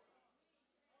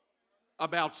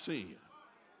about sin.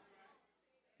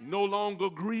 No longer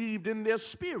grieved in their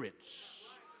spirits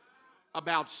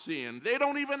about sin. They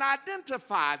don't even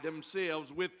identify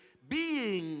themselves with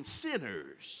being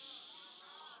sinners.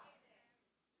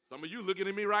 Some of you looking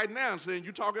at me right now and saying,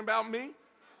 "You talking about me?"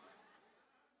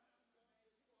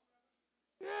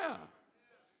 Yeah.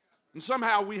 And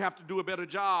somehow we have to do a better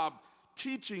job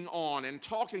teaching on and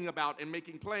talking about and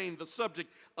making plain the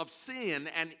subject of sin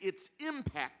and its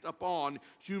impact upon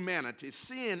humanity.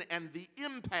 Sin and the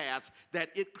impasse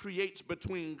that it creates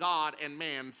between God and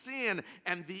man. Sin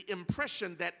and the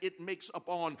impression that it makes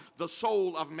upon the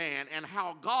soul of man, and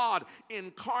how God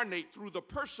incarnate through the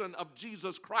person of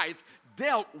Jesus Christ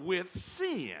dealt with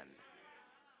sin.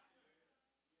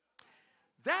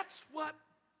 That's what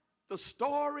the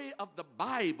story of the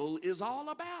Bible is all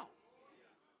about.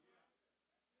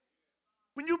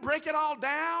 When you break it all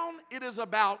down, it is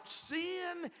about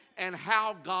sin and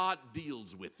how God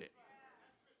deals with it.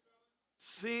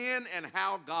 Sin and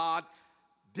how God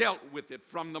dealt with it,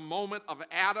 from the moment of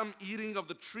Adam eating of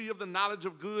the tree of the knowledge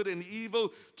of good and evil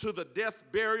to the death,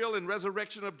 burial, and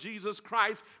resurrection of Jesus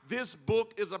Christ. This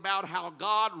book is about how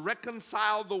God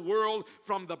reconciled the world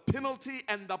from the penalty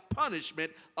and the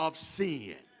punishment of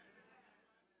sin.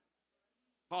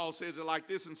 Paul says it like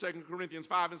this in 2 Corinthians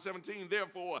 5:17.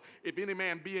 Therefore, if any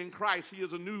man be in Christ, he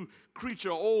is a new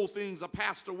creature. Old things are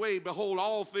passed away. Behold,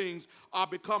 all things are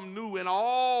become new, and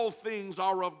all things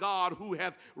are of God, who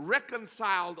hath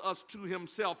reconciled us to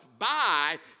himself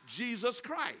by Jesus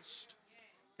Christ,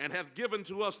 and hath given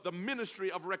to us the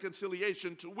ministry of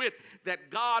reconciliation, to wit, that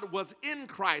God was in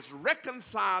Christ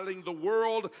reconciling the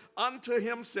world unto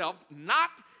himself,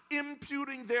 not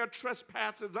imputing their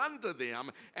trespasses unto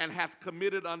them, and hath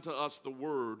committed unto us the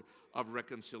word of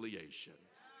reconciliation.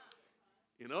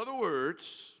 In other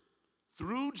words,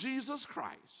 through Jesus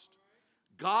Christ,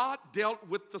 God dealt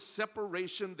with the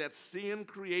separation that sin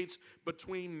creates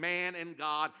between man and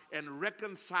God and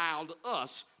reconciled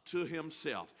us to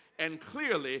himself. And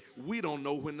clearly, we don't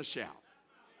know when to shout.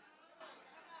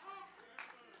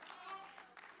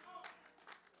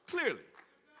 Clearly.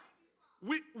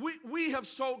 We have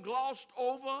so glossed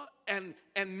over and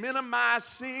minimized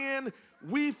sin,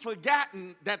 we've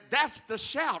forgotten that that's the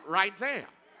shout right there.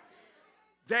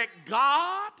 That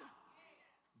God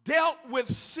dealt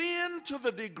with sin to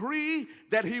the degree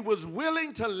that he was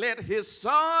willing to let his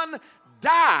son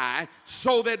die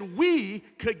so that we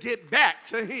could get back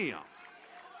to him.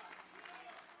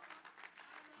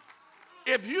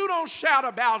 If you don't shout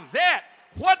about that,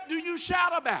 what do you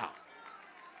shout about?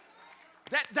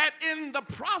 That in the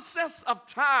process of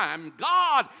time,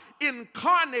 God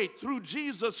incarnate through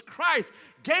Jesus Christ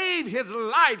gave his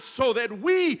life so that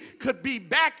we could be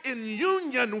back in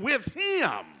union with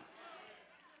him.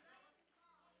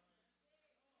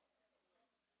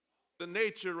 The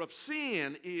nature of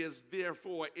sin is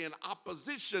therefore in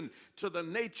opposition to the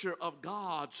nature of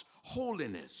God's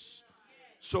holiness.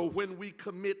 So when we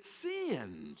commit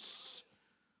sins,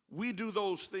 we do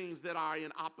those things that are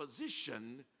in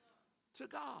opposition to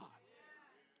God.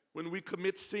 When we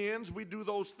commit sins, we do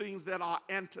those things that are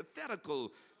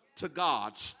antithetical to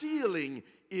God. Stealing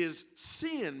is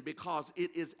sin because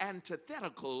it is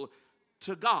antithetical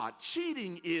to God.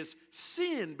 Cheating is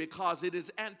sin because it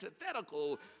is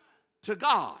antithetical to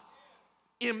God.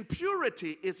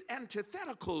 Impurity is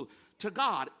antithetical to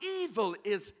God. Evil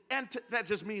is that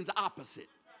just means opposite.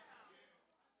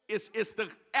 It's the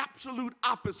absolute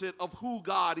opposite of who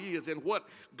God is and what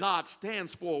God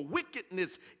stands for.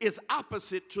 Wickedness is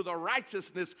opposite to the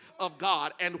righteousness of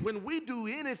God. And when we do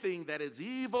anything that is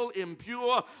evil,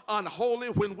 impure,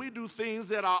 unholy, when we do things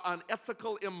that are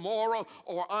unethical, immoral,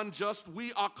 or unjust,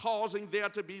 we are causing there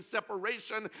to be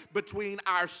separation between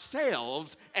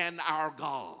ourselves and our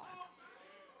God.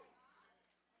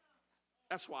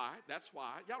 That's why,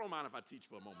 y'all don't mind if I teach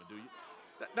for a moment, do you?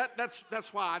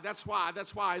 That's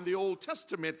why in the Old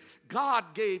Testament,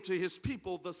 God gave to his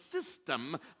people the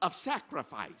system of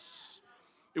sacrifice.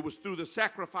 It was through the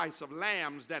sacrifice of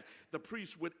lambs that the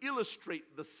priest would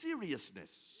illustrate the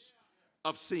seriousness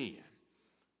of sin.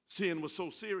 Sin was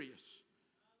so serious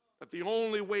that the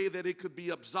only way that it could be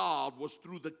absolved was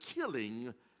through the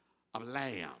killing of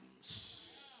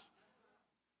lambs.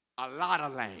 A lot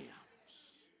of lambs.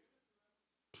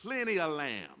 Plenty of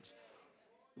lambs.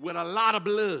 With a lot of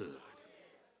blood.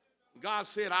 God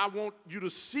said, I want you to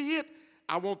see it.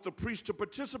 I want the priest to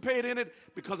participate in it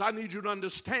because I need you to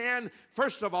understand,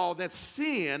 first of all, that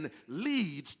sin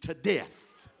leads to death.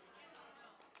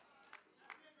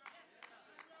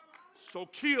 So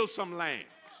kill some lambs.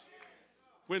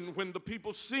 When the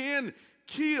people sin,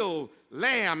 kill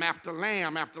lamb after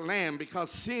lamb after lamb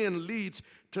because sin leads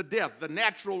to death. The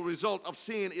natural result of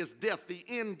sin is death. The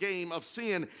end game of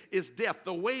sin is death.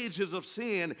 The wages of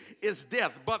sin is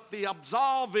death. But the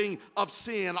absolving of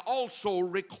sin also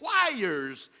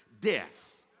requires death.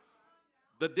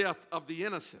 The death of the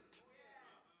innocent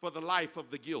for the life of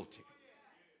the guilty.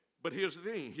 But here's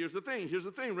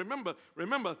the thing. Remember,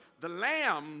 the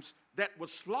lambs that were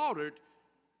slaughtered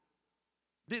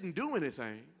didn't do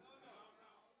anything.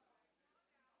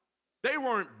 They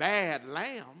weren't bad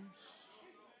lambs.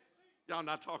 Y'all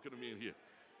not talking to me in here.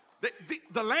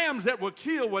 The lambs that were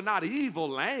killed were not evil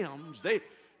lambs. They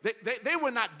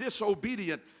were not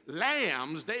disobedient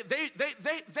lambs.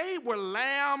 They were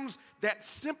lambs that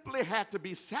simply had to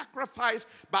be sacrificed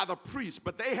by the priest,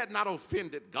 but they had not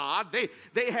offended God.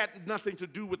 They had nothing to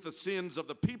do with the sins of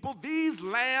the people. These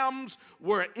lambs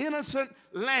were innocent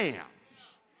lambs.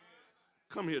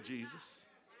 Come here, Jesus.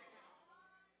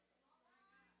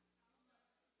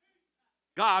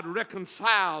 God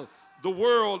reconciled the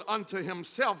world unto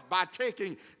himself by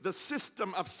taking the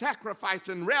system of sacrifice,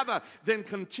 and rather than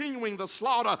continuing the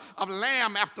slaughter of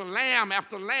lamb after lamb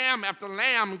after lamb after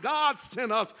lamb, God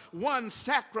sent us one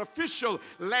sacrificial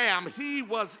lamb. He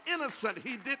was innocent.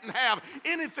 He didn't have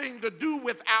anything to do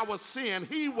with our sin.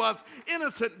 He was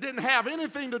innocent, didn't have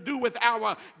anything to do with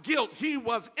our guilt. He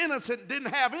was innocent,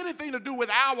 didn't have anything to do with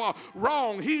our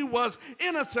wrong. He was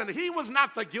innocent. He was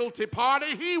not the guilty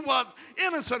party. He was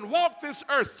innocent. Walked this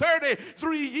earth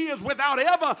 33 years without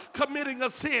ever committing a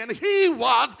sin. He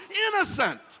was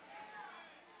innocent.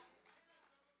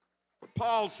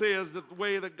 Paul says that the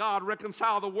way that God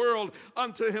reconciled the world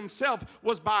unto himself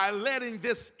was by letting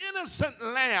this innocent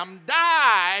lamb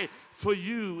die for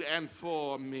you and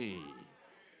for me.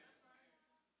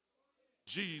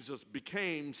 Jesus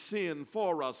became sin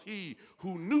for us. He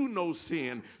who knew no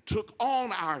sin took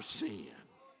on our sin.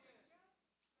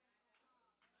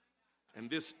 And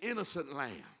this innocent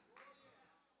lamb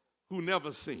who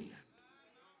never sinned,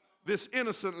 this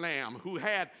innocent lamb who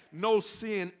had no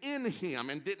sin in him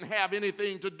and didn't have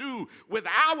anything to do with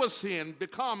our sin,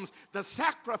 becomes the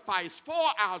sacrifice for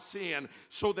our sin,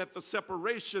 so that the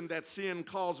separation that sin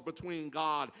caused between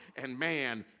God and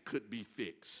man could be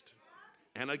fixed.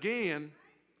 And again,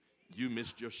 you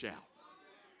missed your shout.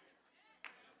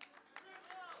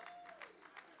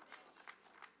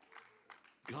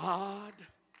 God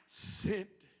sent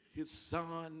his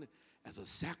son as a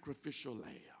sacrificial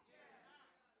lamb.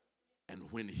 And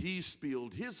when he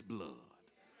spilled his blood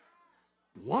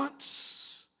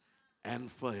once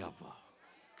and forever,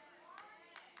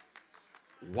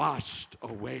 washed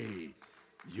away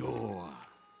your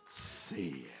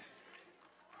sin.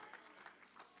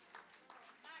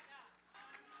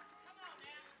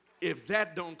 If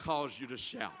that don't cause you to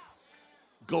shout,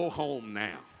 go home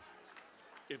now.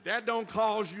 If that don't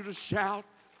cause you to shout,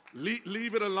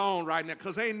 leave it alone right now,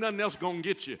 because ain't nothing else gonna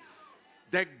get you.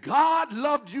 That God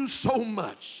loved you so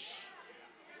much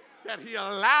that he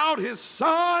allowed his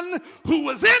son, who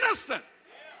was innocent,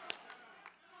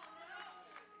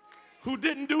 who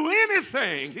didn't do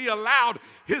anything, he allowed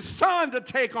his son to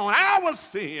take on our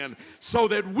sin so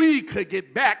that we could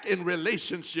get back in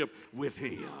relationship with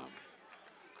him.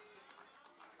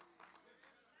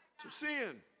 So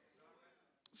sin,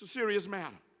 it's a serious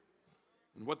matter.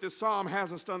 And what this psalm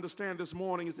has us to understand this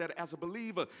morning is that as a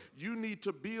believer, you need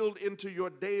to build into your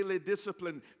daily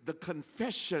discipline the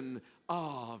confession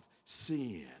of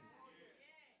sin.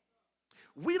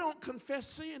 We don't confess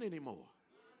sin anymore.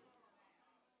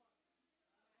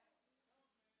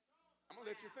 I'm going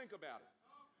to let you think about it.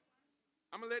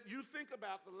 I'm going to let you think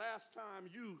about the last time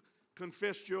you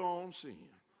confessed your own sin.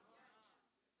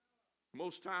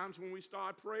 Most times when we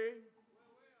start praying,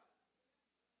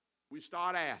 we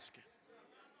start asking,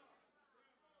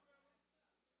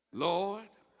 Lord,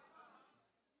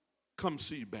 come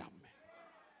see about me.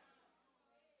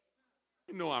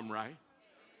 You know I'm right.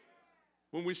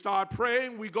 When we start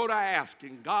praying, we go to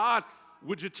asking, God,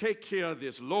 would you take care of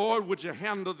this? Lord, would you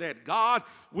handle that? God,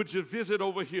 would you visit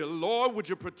over here? Lord, would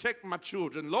you protect my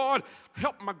children? Lord,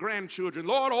 help my grandchildren.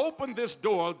 Lord, open this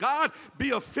door. God,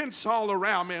 be a fence all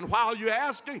around me. And while you're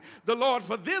asking the Lord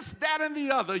for this, that, and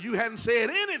the other, you hadn't said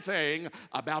anything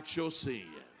about your sin.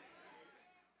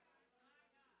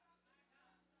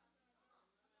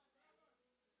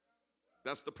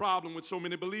 That's the problem with so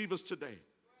many believers today,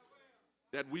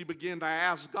 that we begin to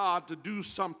ask God to do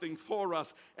something for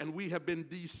us, and we have been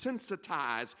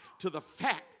desensitized to the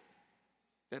fact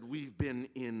that we've been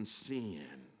in sin.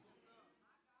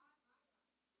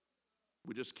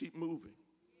 We just keep moving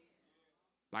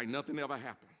like nothing ever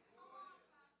happened.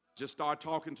 Just start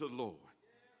talking to the Lord.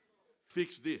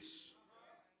 Fix this.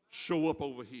 Show up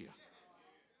over here.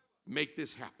 Make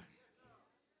this happen.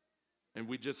 And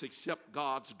we just accept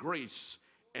God's grace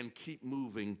and keep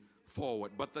moving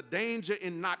forward. But the danger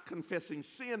in not confessing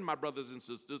sin, my brothers and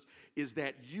sisters, is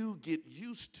that you get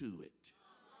used to it.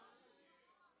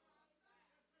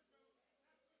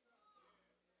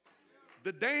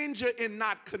 The danger in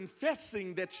not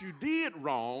confessing that you did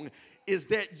wrong is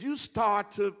that you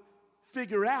start to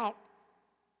figure out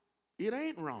it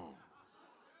ain't wrong.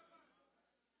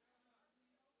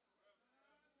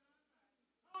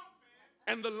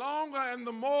 And the longer and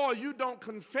the more you don't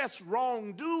confess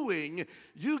wrongdoing,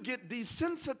 you get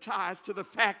desensitized to the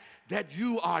fact that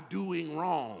you are doing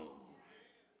wrong.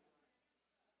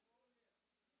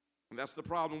 And that's the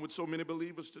problem with so many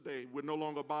believers today. We're no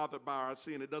longer bothered by our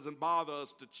sin. It doesn't bother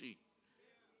us to cheat.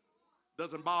 It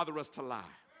doesn't bother us to lie.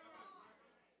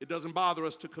 It doesn't bother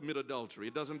us to commit adultery.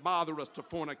 It doesn't bother us to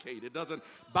fornicate. It doesn't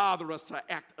bother us to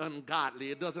act ungodly.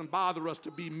 It doesn't bother us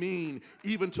to be mean,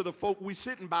 even to the folk we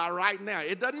sitting by right now.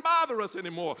 It doesn't bother us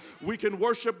anymore. We can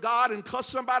worship God and cuss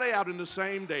somebody out in the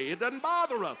same day. It doesn't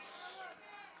bother us.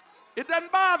 It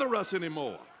doesn't bother us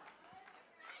anymore.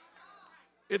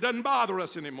 It doesn't bother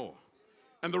us anymore.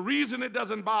 And the reason it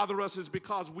doesn't bother us is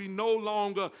because we no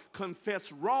longer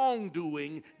confess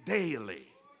wrongdoing daily.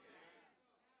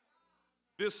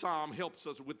 This psalm helps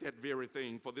us with that very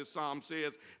thing, for this psalm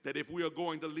says that if we are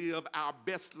going to live our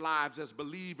best lives as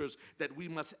believers, that we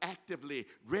must actively,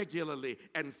 regularly,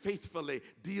 and faithfully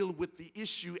deal with the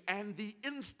issue and the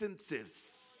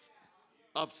instances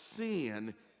of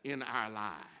sin in our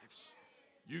lives.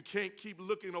 You can't keep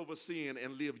looking over sin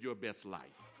and live your best life.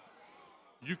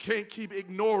 You can't keep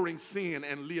ignoring sin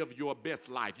and live your best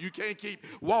life. You can't keep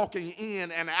walking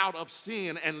in and out of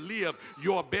sin and live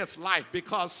your best life,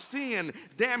 because sin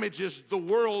damages the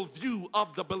worldview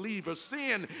of the believer.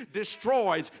 Sin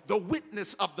destroys the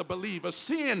witness of the believer.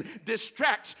 Sin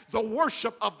distracts the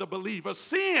worship of the believer.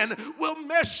 Sin will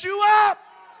mess you up.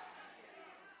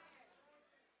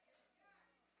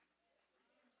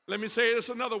 Let me say this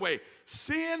another way.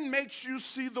 Sin makes you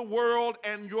see the world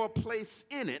and your place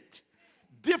in it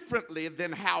differently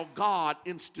than how God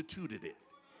instituted it.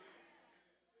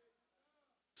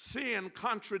 Sin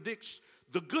contradicts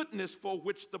the goodness for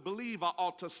which the believer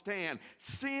ought to stand.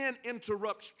 Sin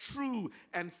interrupts true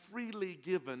and freely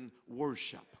given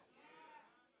worship.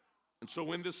 And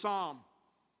so in this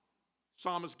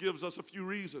psalmist gives us a few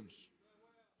reasons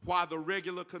why the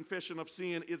regular confession of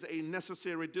sin is a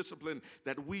necessary discipline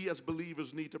that we as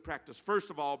believers need to practice. First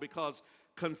of all, because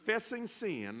confessing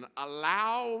sin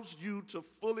allows you to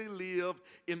fully live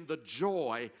in the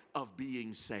joy of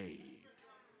being saved.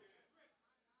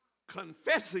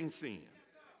 Confessing sin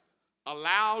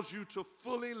allows you to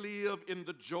fully live in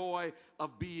the joy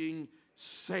of being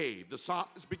saved. The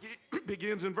psalmist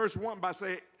begins in verse 1 by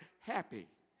saying, happy.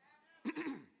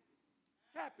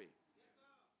 Happy.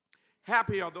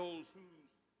 Happy are those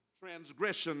whose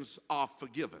transgressions are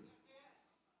forgiven,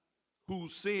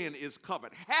 whose sin is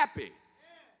covered. Happy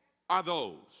are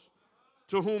those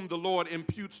to whom the Lord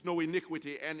imputes no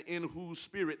iniquity and in whose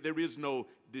spirit there is no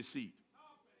deceit.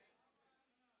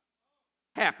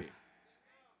 Happy.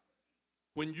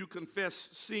 When you confess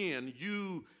sin,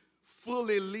 you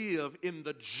fully live in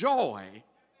the joy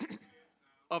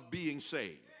of being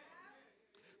saved.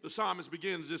 The psalmist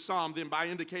begins this psalm then by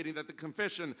indicating that the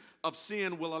confession of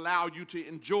sin will allow you to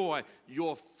enjoy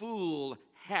your full,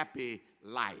 happy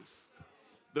life.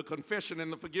 The confession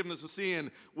and the forgiveness of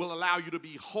sin will allow you to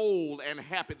be whole and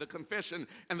happy. The confession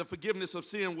and the forgiveness of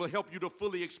sin will help you to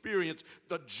fully experience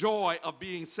the joy of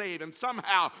being saved. And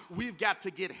somehow we've got to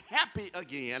get happy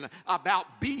again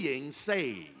about being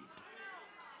saved.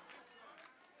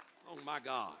 Oh my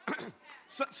God.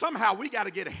 Somehow we got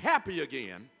to get happy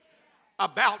again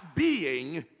about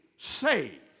being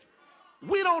saved.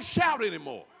 We don't shout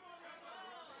anymore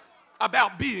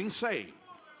about being saved.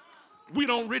 We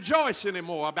don't rejoice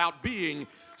anymore about being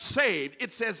saved.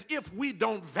 It's as if we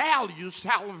don't value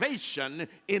salvation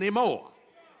anymore.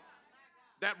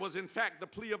 That was in fact the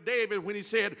plea of David when he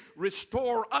said,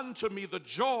 restore unto me the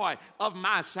joy of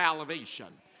my salvation.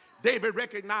 David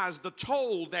recognized the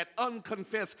toll that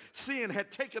unconfessed sin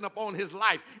had taken upon his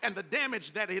life and the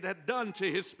damage that it had done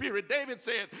to his spirit. David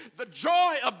said, the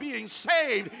joy of being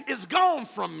saved is gone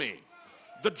from me.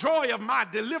 The joy of my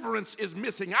deliverance is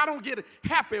missing. I don't get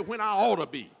happy when I ought to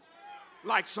be,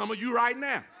 like some of you right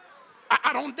now.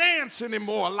 I don't dance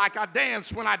anymore like I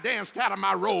danced when I danced out of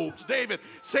my robes. David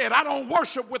said, I don't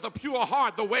worship with a pure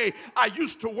heart the way I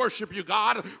used to worship you,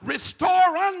 God. Restore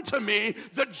unto me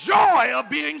the joy of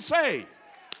being saved.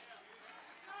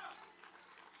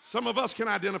 Some of us can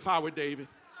identify with David.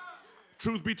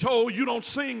 Truth be told, you don't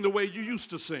sing the way you used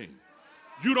to sing.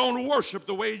 You don't worship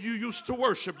the way you used to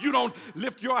worship. You don't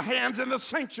lift your hands in the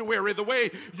sanctuary the way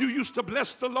you used to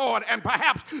bless the Lord. And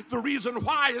perhaps the reason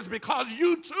why is because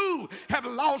you too have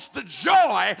lost the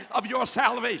joy of your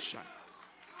salvation.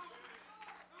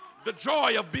 The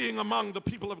joy of being among the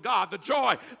people of God, the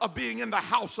joy of being in the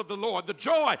house of the Lord, the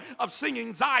joy of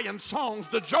singing Zion songs,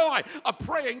 the joy of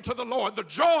praying to the Lord, the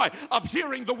joy of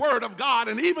hearing the word of God.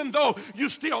 And even though you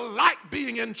still like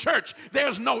being in church,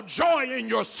 there's no joy in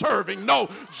your serving, no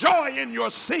joy in your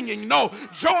singing, no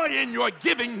joy in your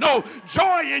giving, no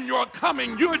joy in your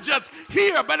coming. You're just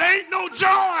here, but ain't no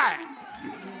joy.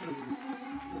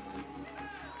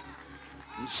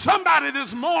 Somebody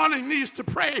this morning needs to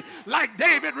pray like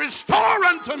David, restore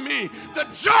unto me the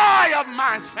joy of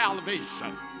my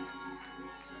salvation.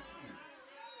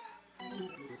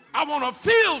 I want to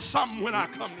feel something when I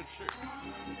come to church.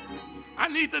 I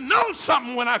need to know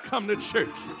something when I come to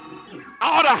church.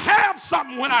 I ought to have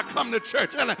something when I come to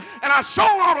church. And I sure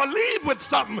ought to leave with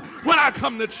something when I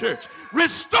come to church.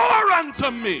 Restore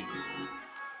unto me.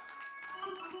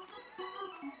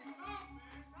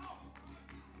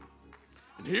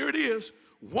 And here it is.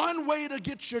 One way to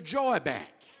get your joy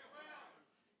back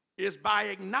is by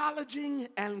acknowledging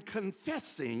and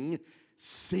confessing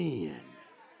sin.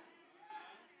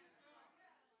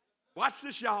 Watch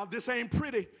this, y'all. This ain't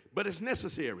pretty, but it's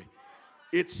necessary.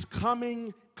 It's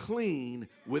coming clean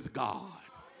with God.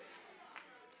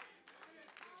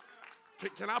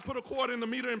 Can I put a quarter in the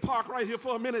meter and park right here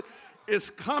for a minute?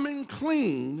 It's coming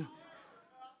clean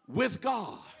with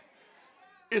God.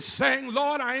 is saying,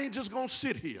 Lord, I ain't just going to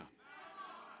sit here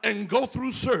and go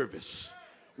through service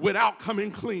without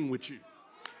coming clean with you.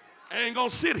 I ain't going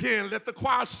to sit here and let the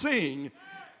choir sing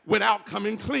without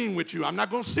coming clean with you. I'm not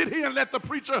going to sit here and let the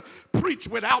preacher preach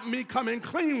without me coming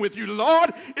clean with you.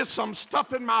 Lord, it's some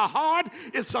stuff in my heart.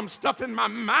 It's some stuff in my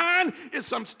mind. It's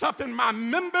some stuff in my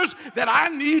members that I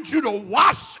need you to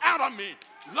wash out of me.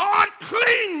 Lord,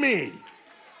 clean me.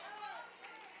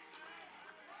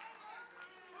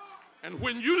 And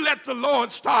when you let the Lord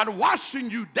start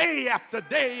washing you day after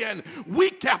day and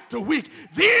week after week,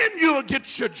 then you'll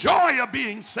get your joy of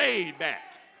being saved back.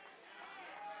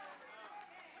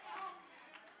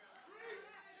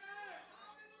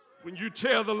 When you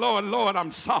tell the Lord, Lord, I'm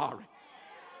sorry.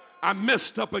 I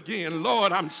messed up again.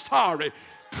 Lord, I'm sorry.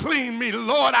 Clean me.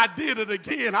 Lord, I did it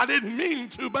again. I didn't mean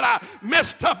to, but I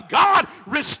messed up. God,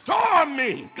 restore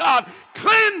me. God,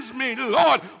 cleanse me.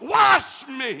 Lord, wash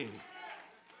me.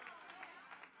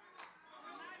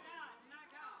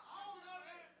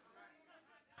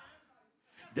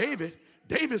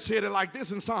 David said it like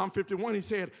this in Psalm 51. He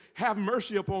said, have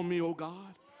mercy upon me, O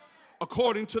God,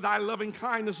 according to thy loving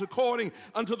kindness, according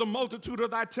unto the multitude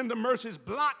of thy tender mercies.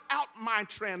 Blot out my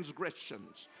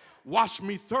transgressions. Wash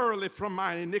me thoroughly from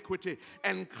my iniquity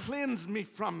and cleanse me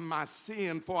from my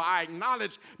sin. For I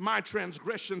acknowledge my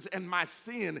transgressions, and my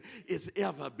sin is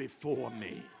ever before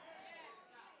me.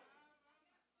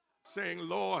 Saying,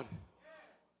 Lord,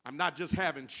 I'm not just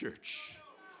having church.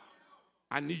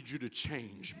 I need you to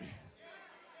change me.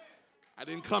 I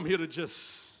didn't come here to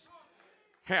just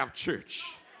have church.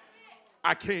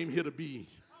 I came here to be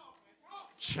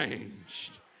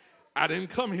changed. I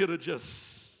didn't come here to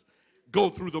just go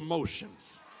through the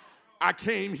motions. I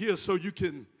came here so you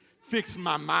can fix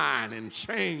my mind and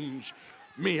change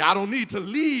me. I don't need to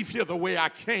leave here the way I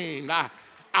came. I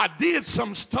did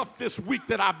some stuff this week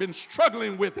that I've been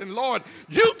struggling with, and Lord,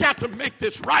 you got to make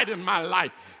this right in my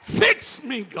life. Fix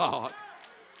me, God.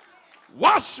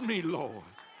 Wash me, Lord.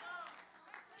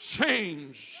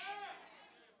 Change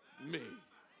me.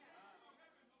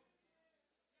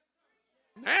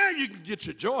 Now you can get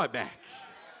your joy back.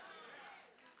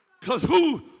 Because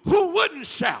who wouldn't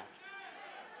shout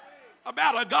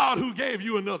about a God who gave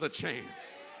you another chance?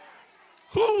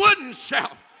 Who wouldn't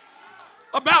shout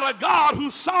about a God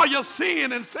who saw your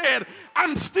sin and said,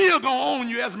 I'm still going to own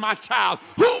you as my child?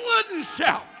 Who wouldn't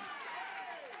shout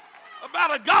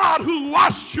about a God who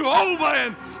washed you over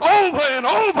and over and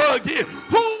over again?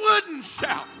 Who wouldn't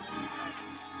shout?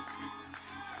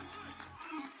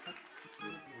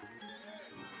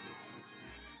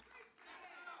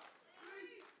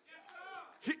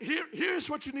 Here's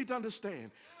what you need to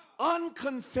understand.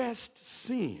 Unconfessed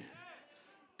sin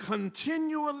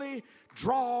continually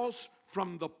draws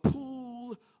from the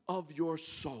pool of your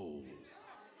soul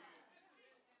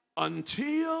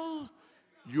until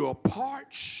you're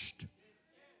parched,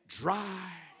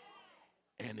 dry,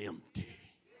 and empty.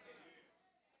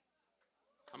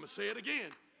 I'm going to say it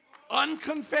again.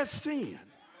 Unconfessed sin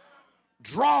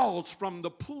draws from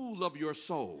the pool of your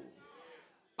soul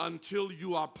until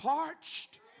you are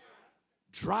parched,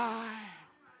 dry,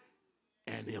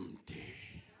 and empty.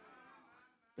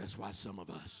 That's why some of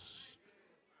us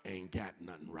ain't got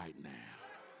nothing right now.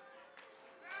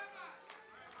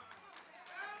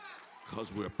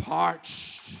 Because we're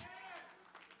parched,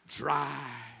 dry,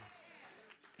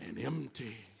 and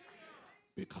empty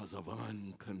because of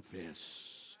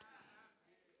unconfessed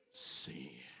sin.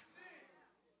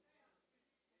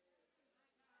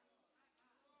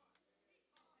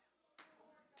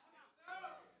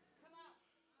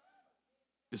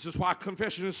 This is why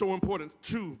confession is so important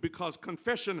too, because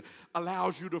confession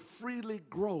allows you to freely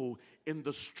grow in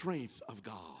the strength of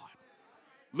God.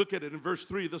 Look at it in verse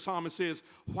 3. The psalmist says,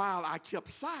 while I kept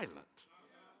silent,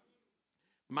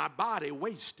 my body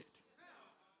wasted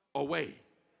away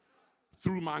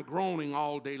through my groaning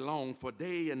all day long. For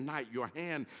day and night your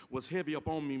hand was heavy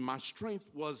upon me. My strength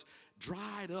was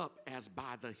dried up as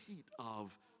by the heat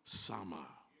of summer.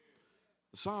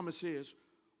 The psalmist says,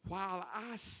 while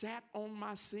I sat on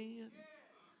my sin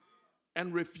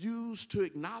and refused to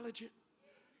acknowledge it,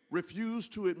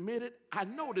 refused to admit it, I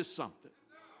noticed something.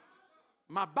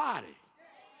 My body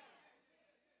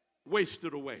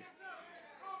wasted away.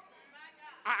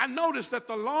 I noticed that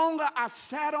the longer I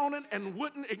sat on it and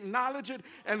wouldn't acknowledge it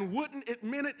and wouldn't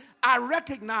admit it, I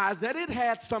recognized that it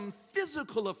had some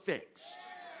physical effects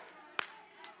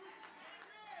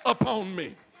upon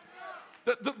me.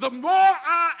 The more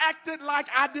I acted like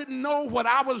I didn't know what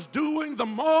I was doing, the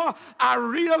more I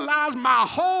realized my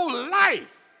whole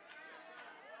life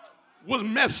was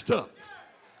messed up.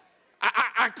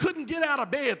 I couldn't get out of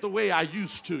bed the way I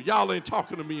used to. Y'all ain't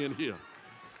talking to me in here.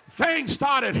 things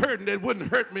started hurting that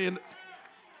wouldn't hurt me. And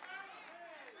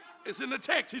it's in the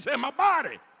text. He said, my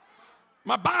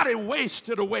body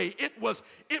wasted away. It was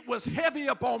heavy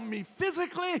upon me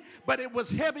physically, but it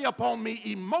was heavy upon me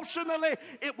emotionally.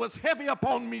 It was heavy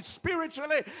upon me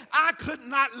spiritually. I could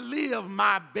not live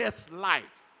my best life.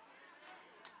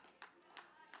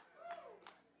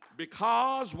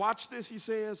 Because, watch this, he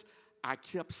says, I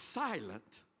kept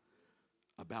silent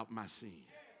about my sin.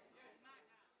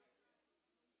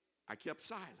 I kept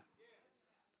silent.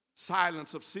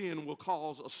 Silence of sin will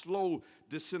cause a slow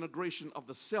disintegration of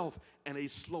the self and a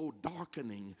slow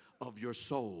darkening of your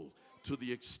soul to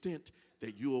the extent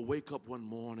that you will wake up one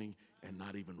morning and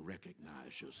not even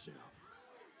recognize yourself.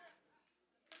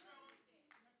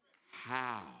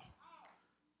 How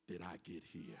did I get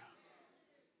here?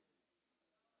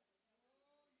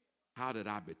 How did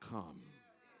I become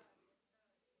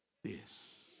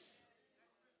this?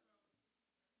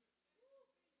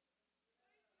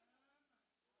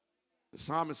 The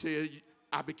psalmist said,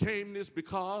 I became this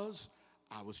because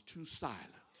I was too silent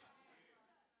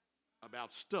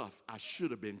about stuff I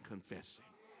should have been confessing.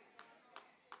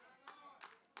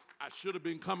 I should have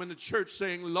been coming to church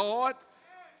saying, Lord,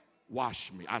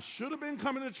 wash me. I should have been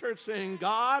coming to church saying,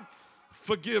 God,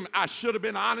 forgive me. I should have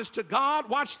been honest to God,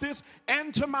 watch this,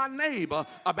 and to my neighbor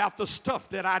about the stuff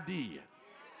that I did.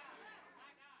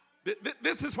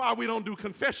 This is why we don't do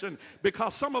confession,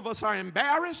 because some of us are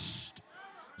embarrassed.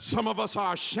 Some of us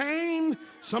are ashamed.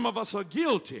 Some of us are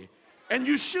guilty. And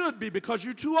you should be, because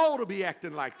you're too old to be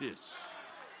acting like this.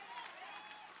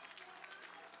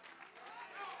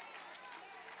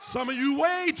 Some of you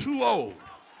way too old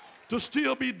to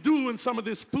still be doing some of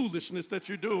this foolishness that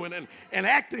you're doing and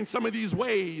acting some of these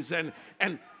ways. And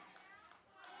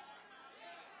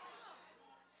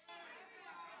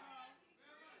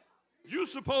you're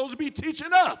supposed to be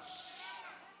teaching us.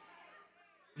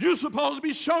 You're supposed to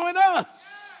be showing us.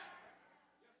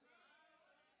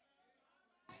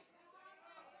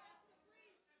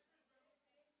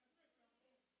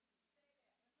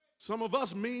 Some of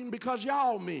us mean because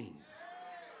y'all mean.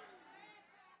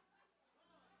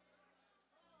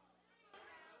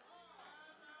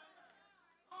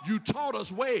 You taught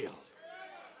us well.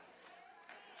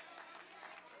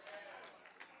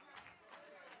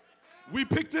 We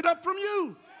picked it up from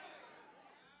you.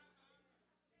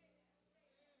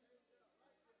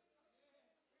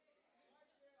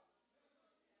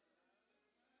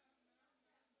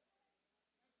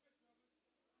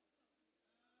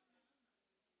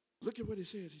 Look at what he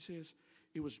says. He says,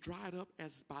 it was dried up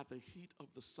as by the heat of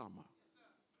the summer.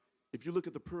 If you look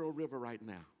at the Pearl River right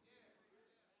now,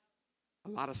 a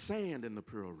lot of sand in the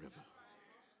Pearl River.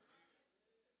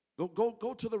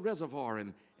 Go to the reservoir,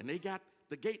 and they got,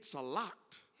 the gates are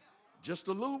locked. Just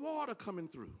a little water coming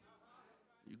through.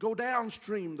 You go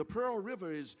downstream, the Pearl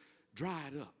River is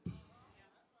dried up.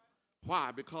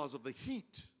 Why? Because of the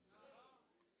heat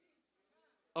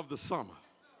of the summer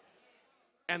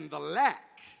and the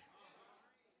lack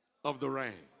of the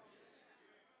rain.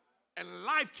 And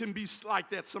life can be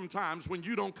like that sometimes when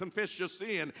you don't confess your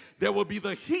sin. There will be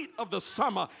the heat of the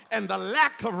summer and the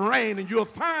lack of rain, and you'll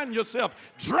find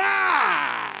yourself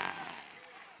dry,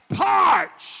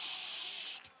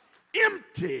 parched,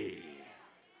 empty.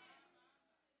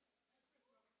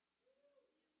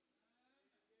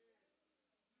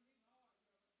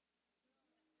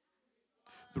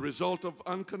 The result of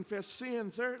unconfessed sin,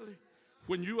 thirdly,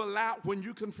 when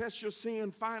you confess your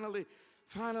sin, finally,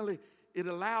 it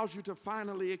allows you to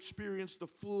finally experience the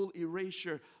full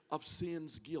erasure of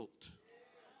sin's guilt.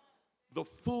 The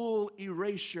full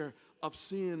erasure of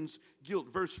sin's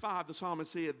guilt. Verse 5, the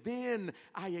psalmist said, then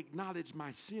I acknowledged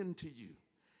my sin to you,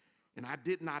 and I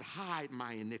did not hide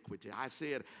my iniquity. I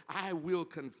said, I will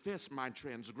confess my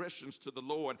transgressions to the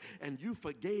Lord, and you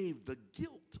forgave the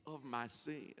guilt of my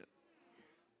sin. The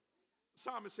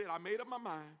psalmist said, I made up my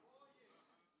mind.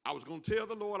 I was going to tell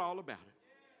the Lord all about it.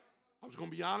 I was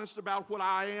going to be honest about what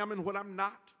I am and what I'm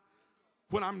not,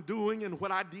 what I'm doing and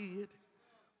what I did,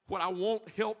 what I want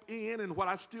help in and what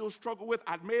I still struggle with.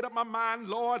 I'd made up my mind,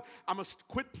 Lord, I'm going to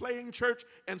quit playing church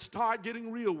and start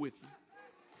getting real with you.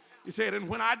 He said, and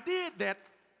when I did that,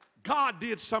 God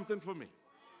did something for me.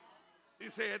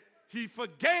 He said, he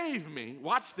forgave me,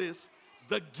 watch this,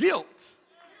 the guilt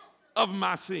of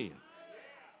my sin.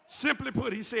 Simply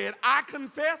put, he said, I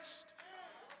confessed,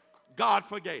 God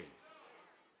forgave.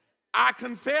 I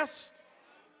confessed,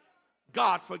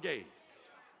 God forgave.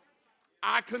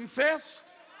 I confessed,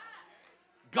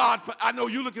 I know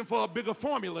you're looking for a bigger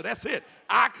formula. That's it.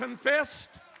 I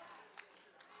confessed,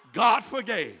 God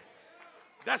forgave.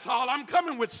 That's all I'm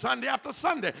coming with Sunday after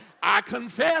Sunday. I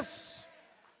confess,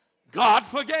 God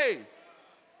forgave.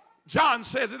 John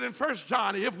says it in 1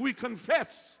 John, if we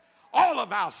confess all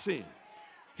of our sin,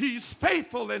 he's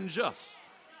faithful and just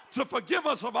to forgive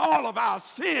us of all of our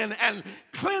sin and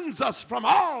cleanse us from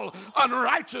all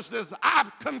unrighteousness.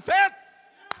 I've confessed.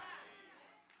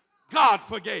 God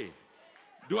forgave.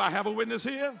 Do I have a witness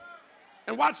here?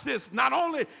 And watch this. Not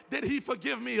only did he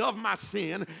forgive me of my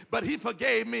sin, but he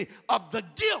forgave me of the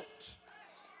guilt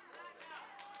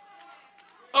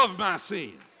of my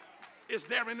sin. It's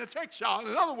there in the text, y'all.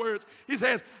 In other words, he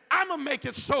says, I'm going to make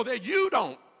it so that you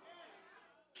don't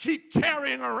keep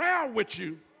carrying around with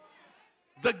you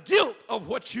the guilt of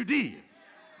what you did.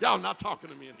 Y'all not talking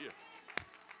to me in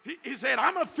here. He said,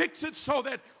 I'm going to fix it so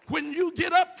that when you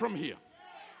get up from here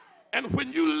and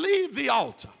when you leave the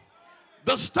altar,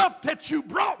 the stuff that you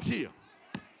brought here,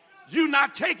 you're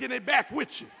not taking it back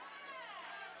with you.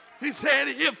 He said,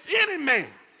 if any man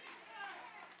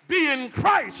be in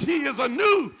Christ, he is a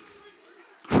new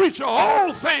creature.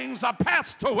 All things are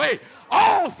passed away.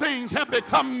 All things have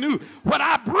become new. What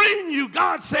I bring you,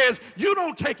 God says, you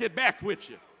don't take it back with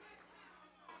you.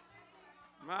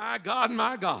 My God,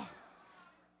 my God.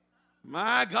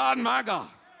 My God, my God.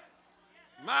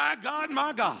 My God,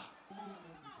 my God.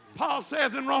 Paul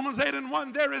says in Romans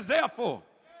 8:1, there is therefore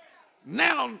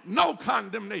now no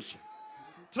condemnation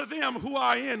to them who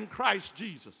are in Christ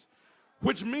Jesus,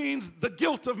 which means the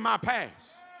guilt of my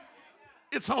past,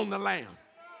 it's on the Lamb.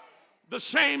 The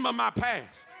shame of my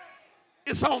past,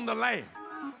 it's on the Lamb.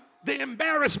 The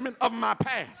embarrassment of my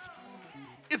past,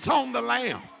 it's on the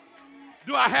Lamb.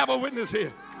 Do I have a witness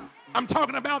here? I'm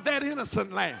talking about that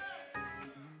innocent Lamb.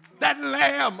 That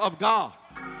Lamb of God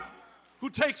who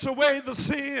takes away the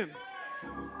sin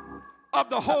of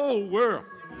the whole world.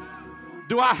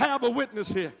 Do I have a witness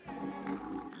here?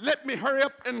 Let me hurry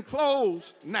up and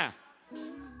close now.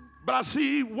 But I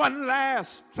see one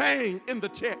last thing in the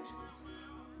text,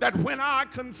 that when I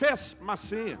confess my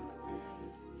sin,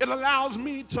 it allows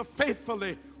me to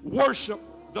faithfully worship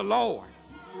the Lord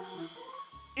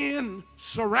in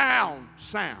surround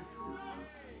sound.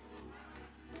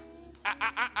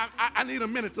 I need a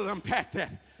minute to unpack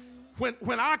that.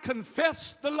 When I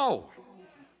confess the Lord,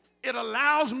 it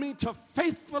allows me to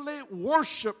faithfully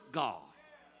worship God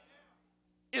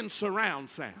in surround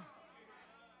sound.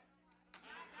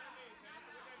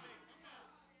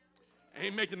 I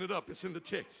ain't making it up. It's in the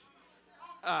text.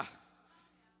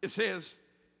 It says,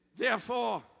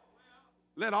 therefore,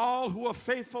 let all who are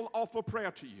faithful offer prayer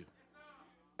to you.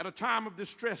 At a time of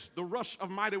distress, the rush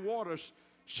of mighty waters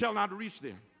shall not reach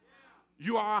them.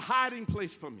 You are a hiding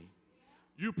place for me.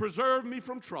 You preserve me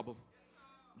from trouble.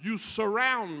 You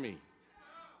surround me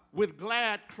with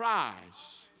glad cries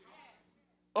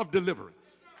of deliverance.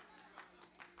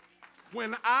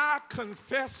 When I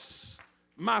confess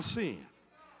my sin,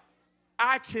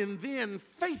 I can then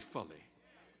faithfully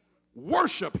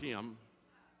worship him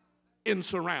in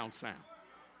surround sound.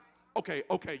 Okay,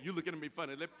 you're looking at me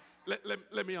funny.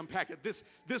 Let me unpack it.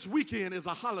 This weekend is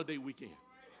a holiday weekend.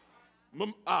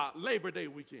 Labor Day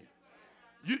weekend.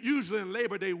 Usually in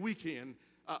Labor Day weekend,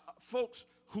 folks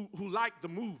who like the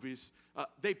movies,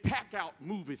 they pack out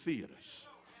movie theaters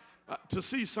to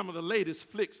see some of the latest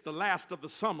flicks, the last of the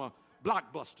summer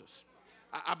blockbusters.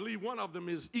 I believe one of them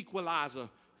is Equalizer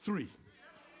 3.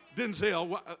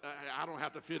 Denzel, I don't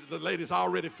have to finish. The ladies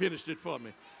already finished it for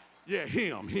me. Yeah,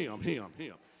 him.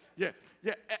 Yeah.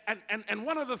 And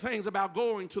one of the things about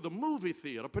going to the movie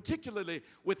theater, particularly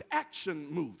with action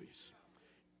movies,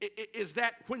 is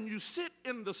that when you sit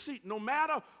in the seat, no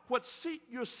matter what seat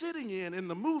you're sitting in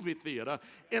the movie theater,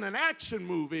 in an action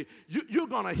movie, you're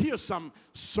going to hear some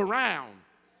surround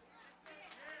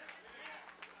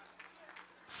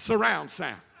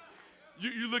sound.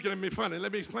 You're looking at me funny.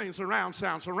 Let me explain surround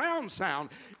sound. Surround sound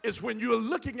is when you're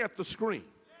looking at the screen.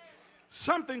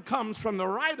 Something comes from the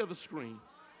right of the screen,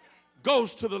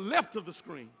 goes to the left of the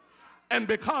screen, and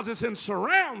because it's in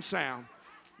surround sound,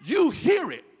 you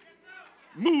hear it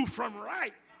move from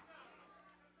right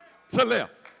to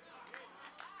left.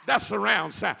 That's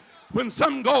surround sound. When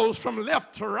something goes from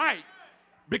left to right,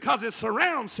 because it's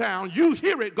surround sound, you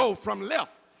hear it go from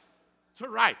left to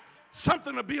right.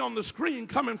 Something will be on the screen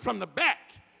coming from the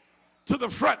back to the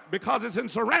front, because it's in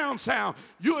surround sound.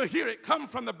 You'll hear it come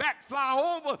from the back,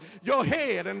 fly over your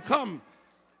head, and come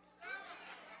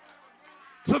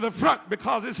to the front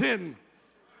because it's in,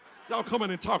 y'all come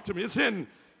in and talk to me, it's in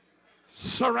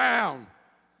surround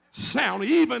sound.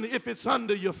 Even if it's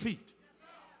under your feet,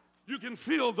 you can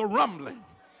feel the rumbling.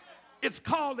 It's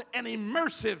called an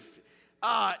immersive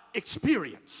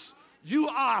experience. You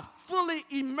are fully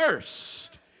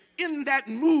immersed in that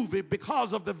movie,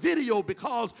 because of the video,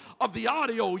 because of the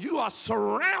audio, you are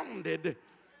surrounded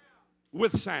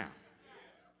with sound.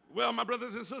 Well, my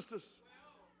brothers and sisters,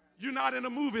 you're not in a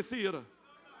movie theater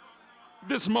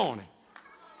this morning.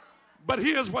 But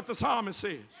here's what the psalmist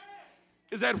says,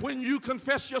 is that when you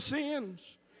confess your sins,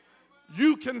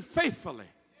 you can faithfully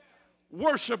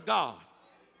worship God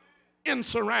in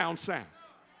surround sound.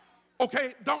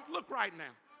 Okay, don't look right now.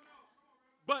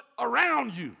 But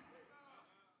around you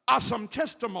are some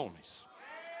testimonies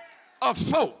of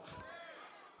folk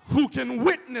who can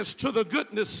witness to the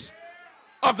goodness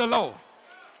of the Lord.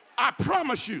 I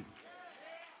promise you,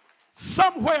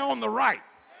 somewhere on the right,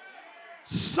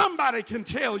 somebody can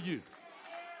tell you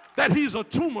that he's a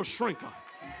tumor shrinker.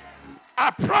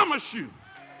 I promise you,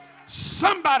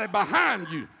 somebody behind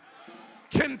you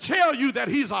can tell you that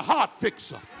he's a heart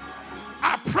fixer.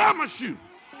 I promise you,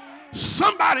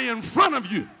 somebody in front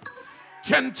of you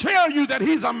can tell you that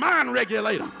he's a mind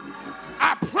regulator.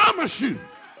 I promise you,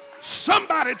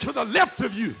 somebody to the left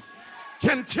of you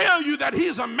can tell you that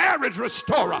he's a marriage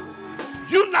restorer.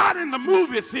 You're not in the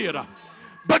movie theater,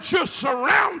 but you're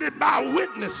surrounded by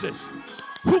witnesses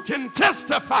who can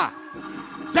testify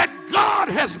that God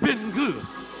has been good.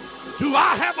 Do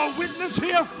I have a witness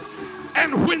here?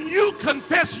 And when you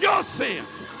confess your sin,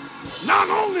 not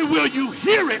only will you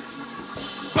hear it,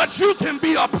 but you can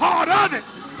be a part of it.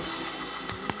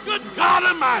 Good God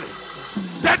Almighty,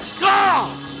 that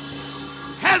God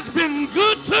has been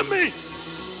good to me.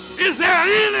 Is there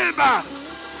anybody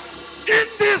in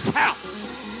this house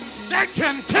that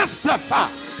can testify?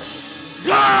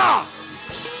 God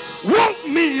woke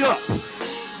me up.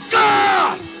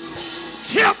 God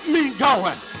kept me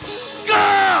going.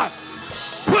 God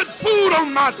put food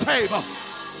on my table.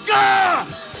 God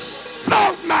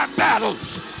fought my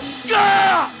battles.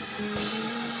 God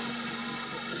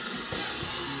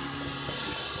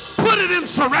put it in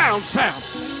surround sound.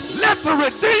 Let the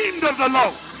redeemed of the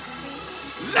Lord.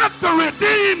 Let the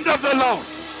redeemed of the Lord.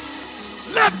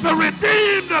 Let the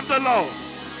redeemed of the Lord.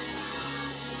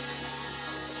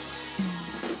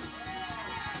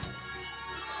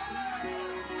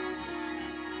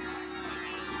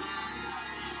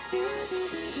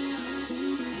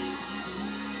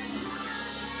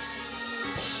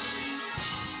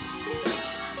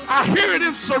 I hear it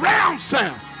in surround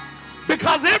sound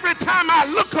because every time I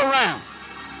look around,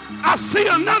 I see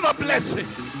another blessing.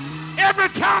 Every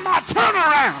time I turn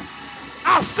around,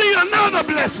 I see another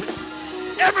blessing.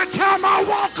 Every time I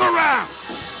walk around,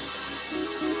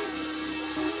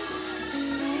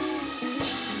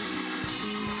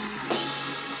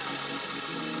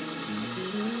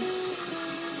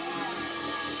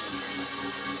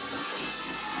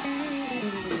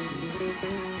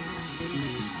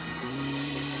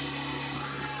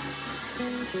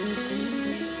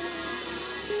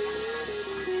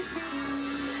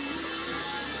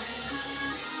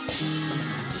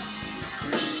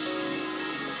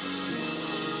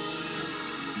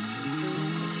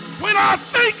 when I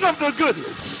think of the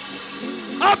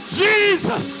goodness of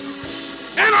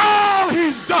Jesus and all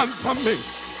he's done for me,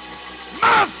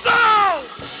 my soul,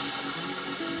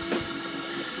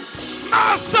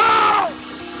 my soul,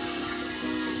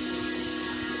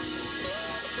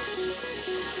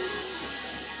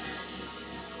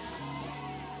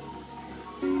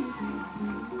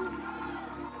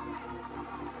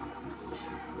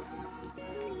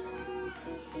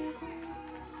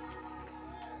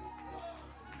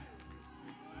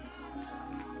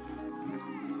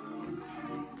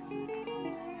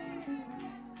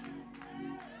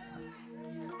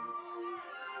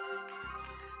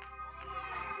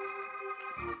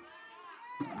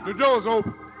 The door's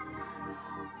open.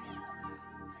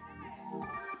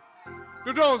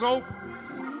 The door's open.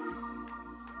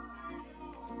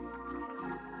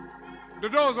 The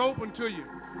door's open to you.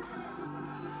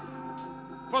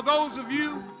 For those of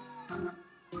you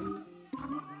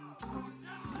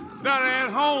that are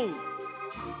at home,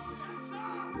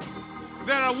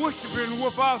 that are worshiping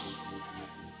with us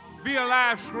via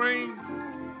live stream,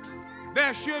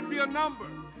 there should be a number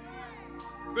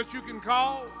that you can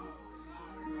call.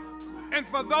 And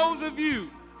for those of you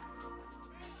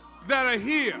that are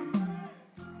here,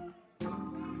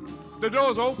 the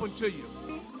door's open to you.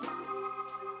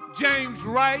 James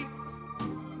writes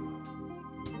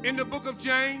in the book of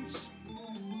James,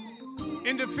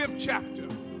 in the 5th chapter,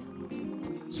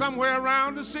 somewhere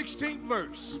around the 16th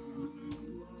verse,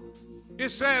 it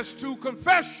says to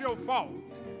confess your fault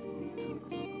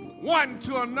one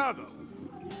to another,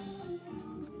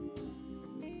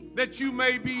 that you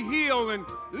may be healed, and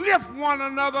lift one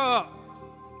another up.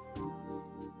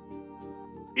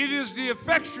 It is the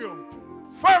effectual,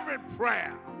 fervent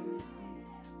prayer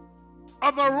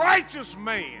of a righteous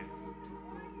man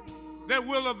that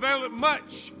will avail it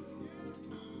much.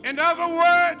 In other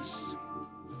words,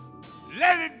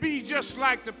 let it be just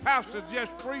like the pastor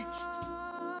just preached.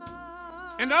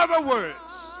 In other words,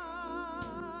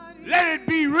 let it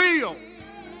be real.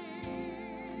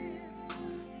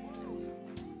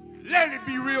 Let it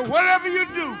be real. Whatever you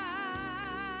do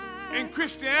in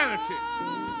Christianity,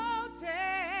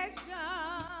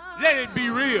 let it be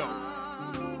real.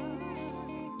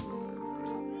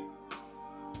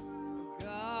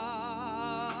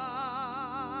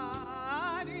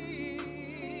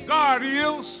 God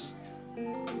is.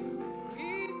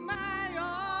 He's my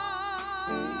all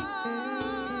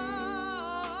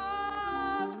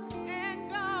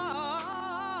and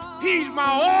all. He's my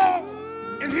all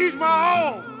and he's my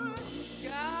all.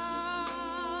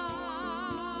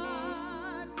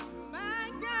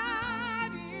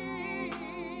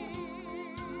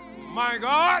 My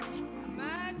God,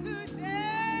 my today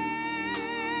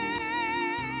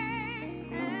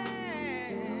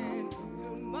and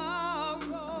tomorrow.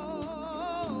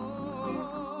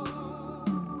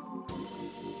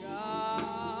 God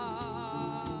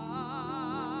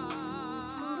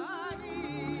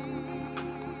is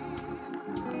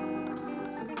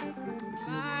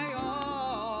my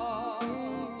all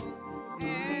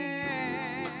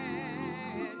and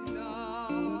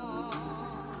all.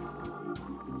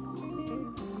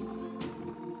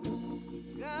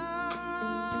 God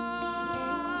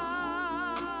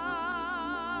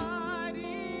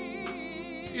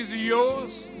is he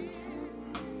yours?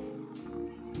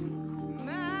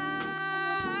 my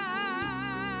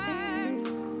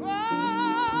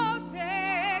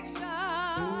protection.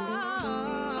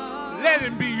 Let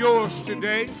him be yours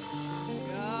today.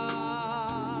 God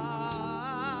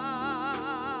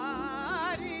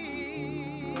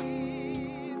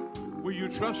is. Will you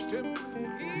trust him?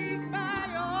 He's my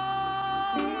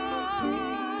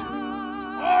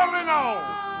All in all.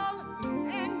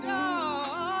 and all.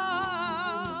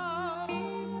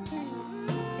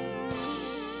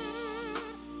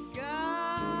 God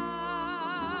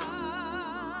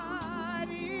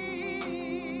is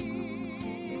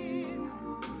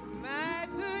my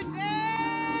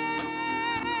today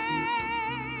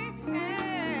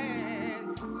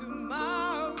and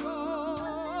tomorrow.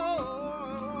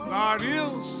 God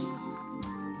is.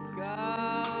 God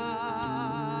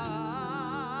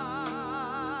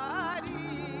is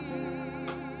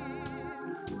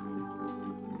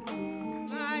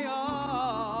my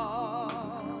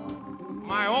all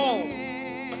My all.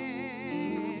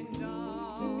 and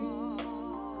all.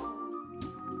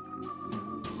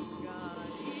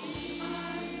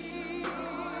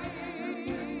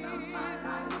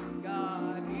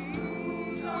 God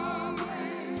is.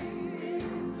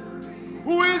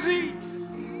 Who is he?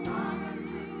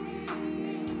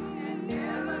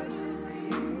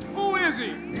 Who is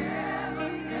he?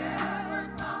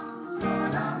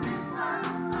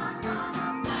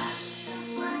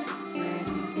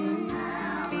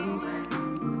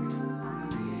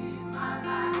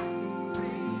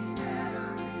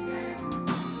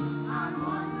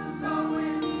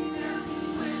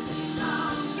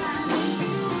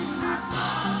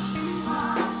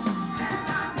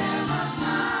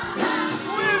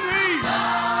 Who is he?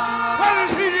 What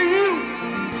is he to you?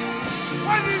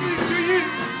 What is he to you?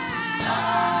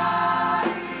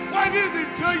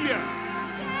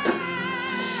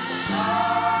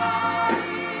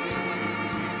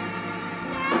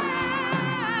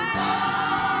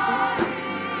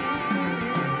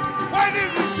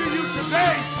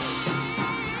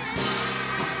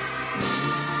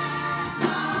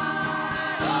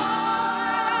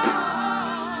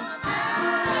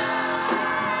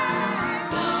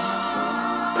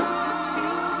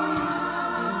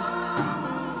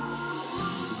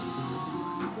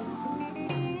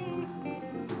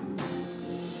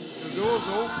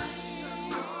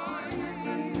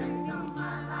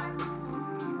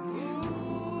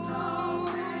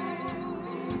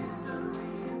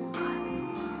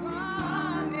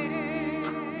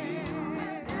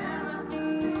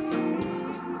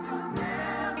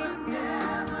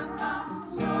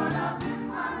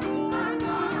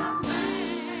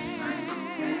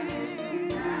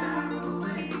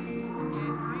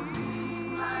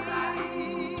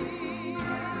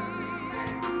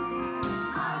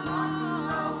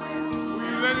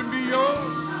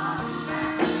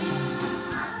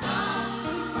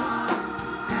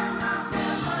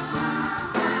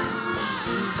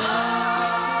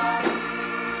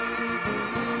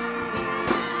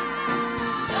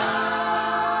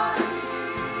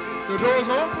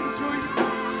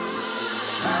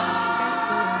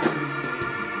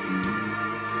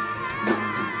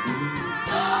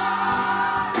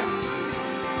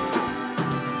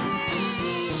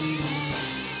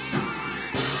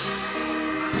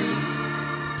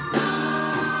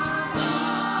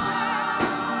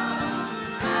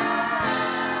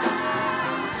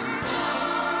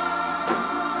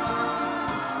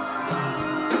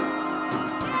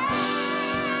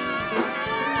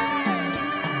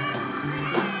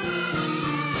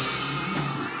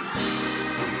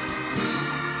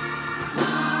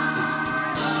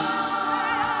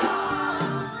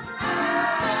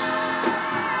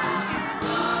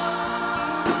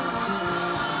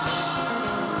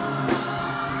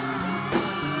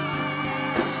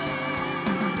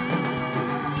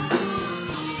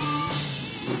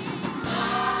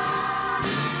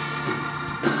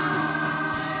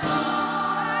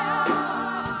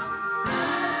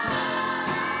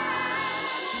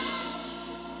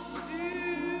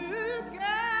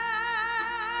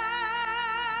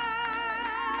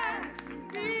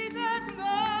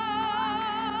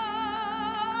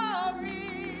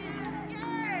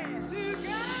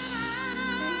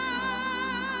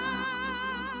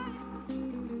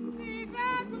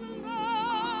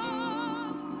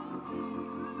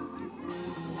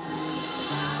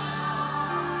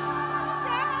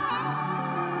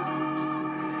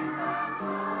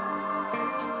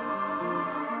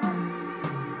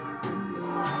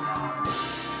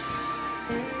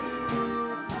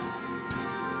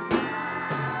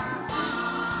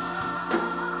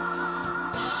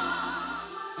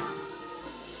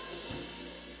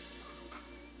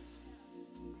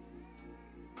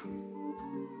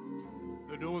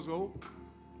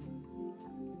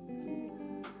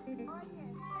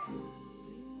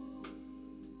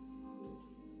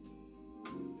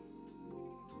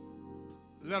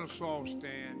 Let us all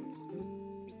stand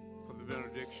for the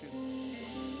benediction.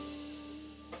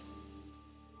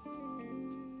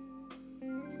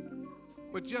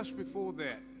 But just before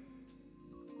that,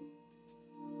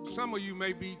 some of you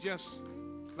may be just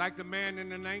like the man in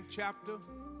the 9th chapter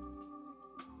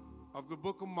of the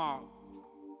book of Mark.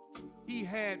 He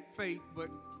had faith, but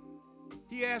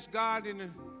he asked God in the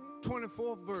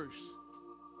 24th verse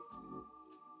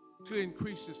to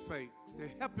increase his faith, to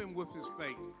help him with his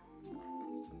faith.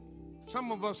 Some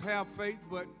of us have faith,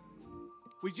 but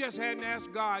we just hadn't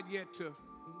asked God yet to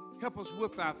help us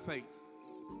with our faith.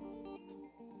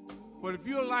 But if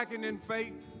you're lacking in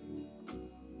faith,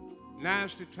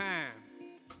 now's the time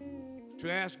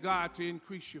to ask God to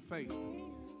increase your faith.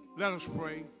 Let us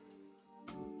pray.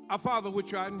 Our Father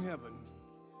which art in heaven,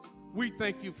 we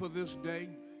thank you for this day.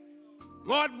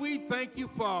 Lord, we thank you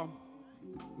for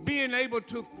being able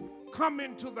to come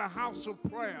into the house of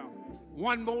prayer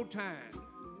one more time.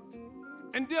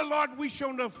 And dear Lord, we sure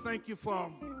enough thank you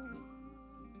for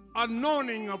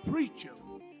anointing a preacher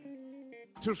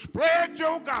to spread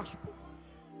your gospel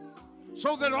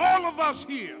so that all of us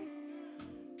here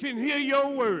can hear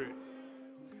your word.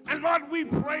 And Lord, we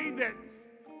pray that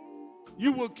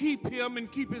you will keep him and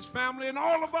keep his family and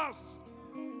all of us,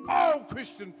 all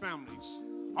Christian families,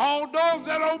 all doors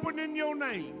that open in your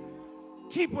name.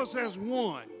 Keep us as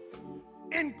one.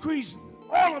 Increase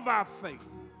all of our faith.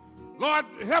 Lord,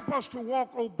 help us to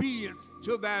walk obedient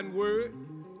to thine word.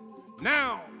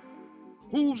 Now,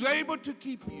 who's able to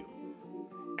keep you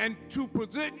and to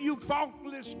present you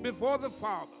faultless before the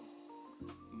Father,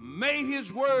 may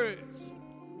his words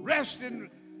rest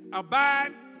and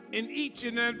abide in each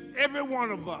and every one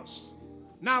of us.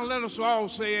 Now let us all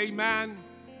say amen,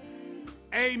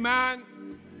 amen,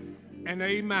 and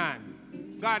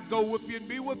amen. God go with you and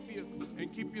be with you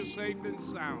and keep you safe and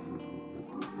sound.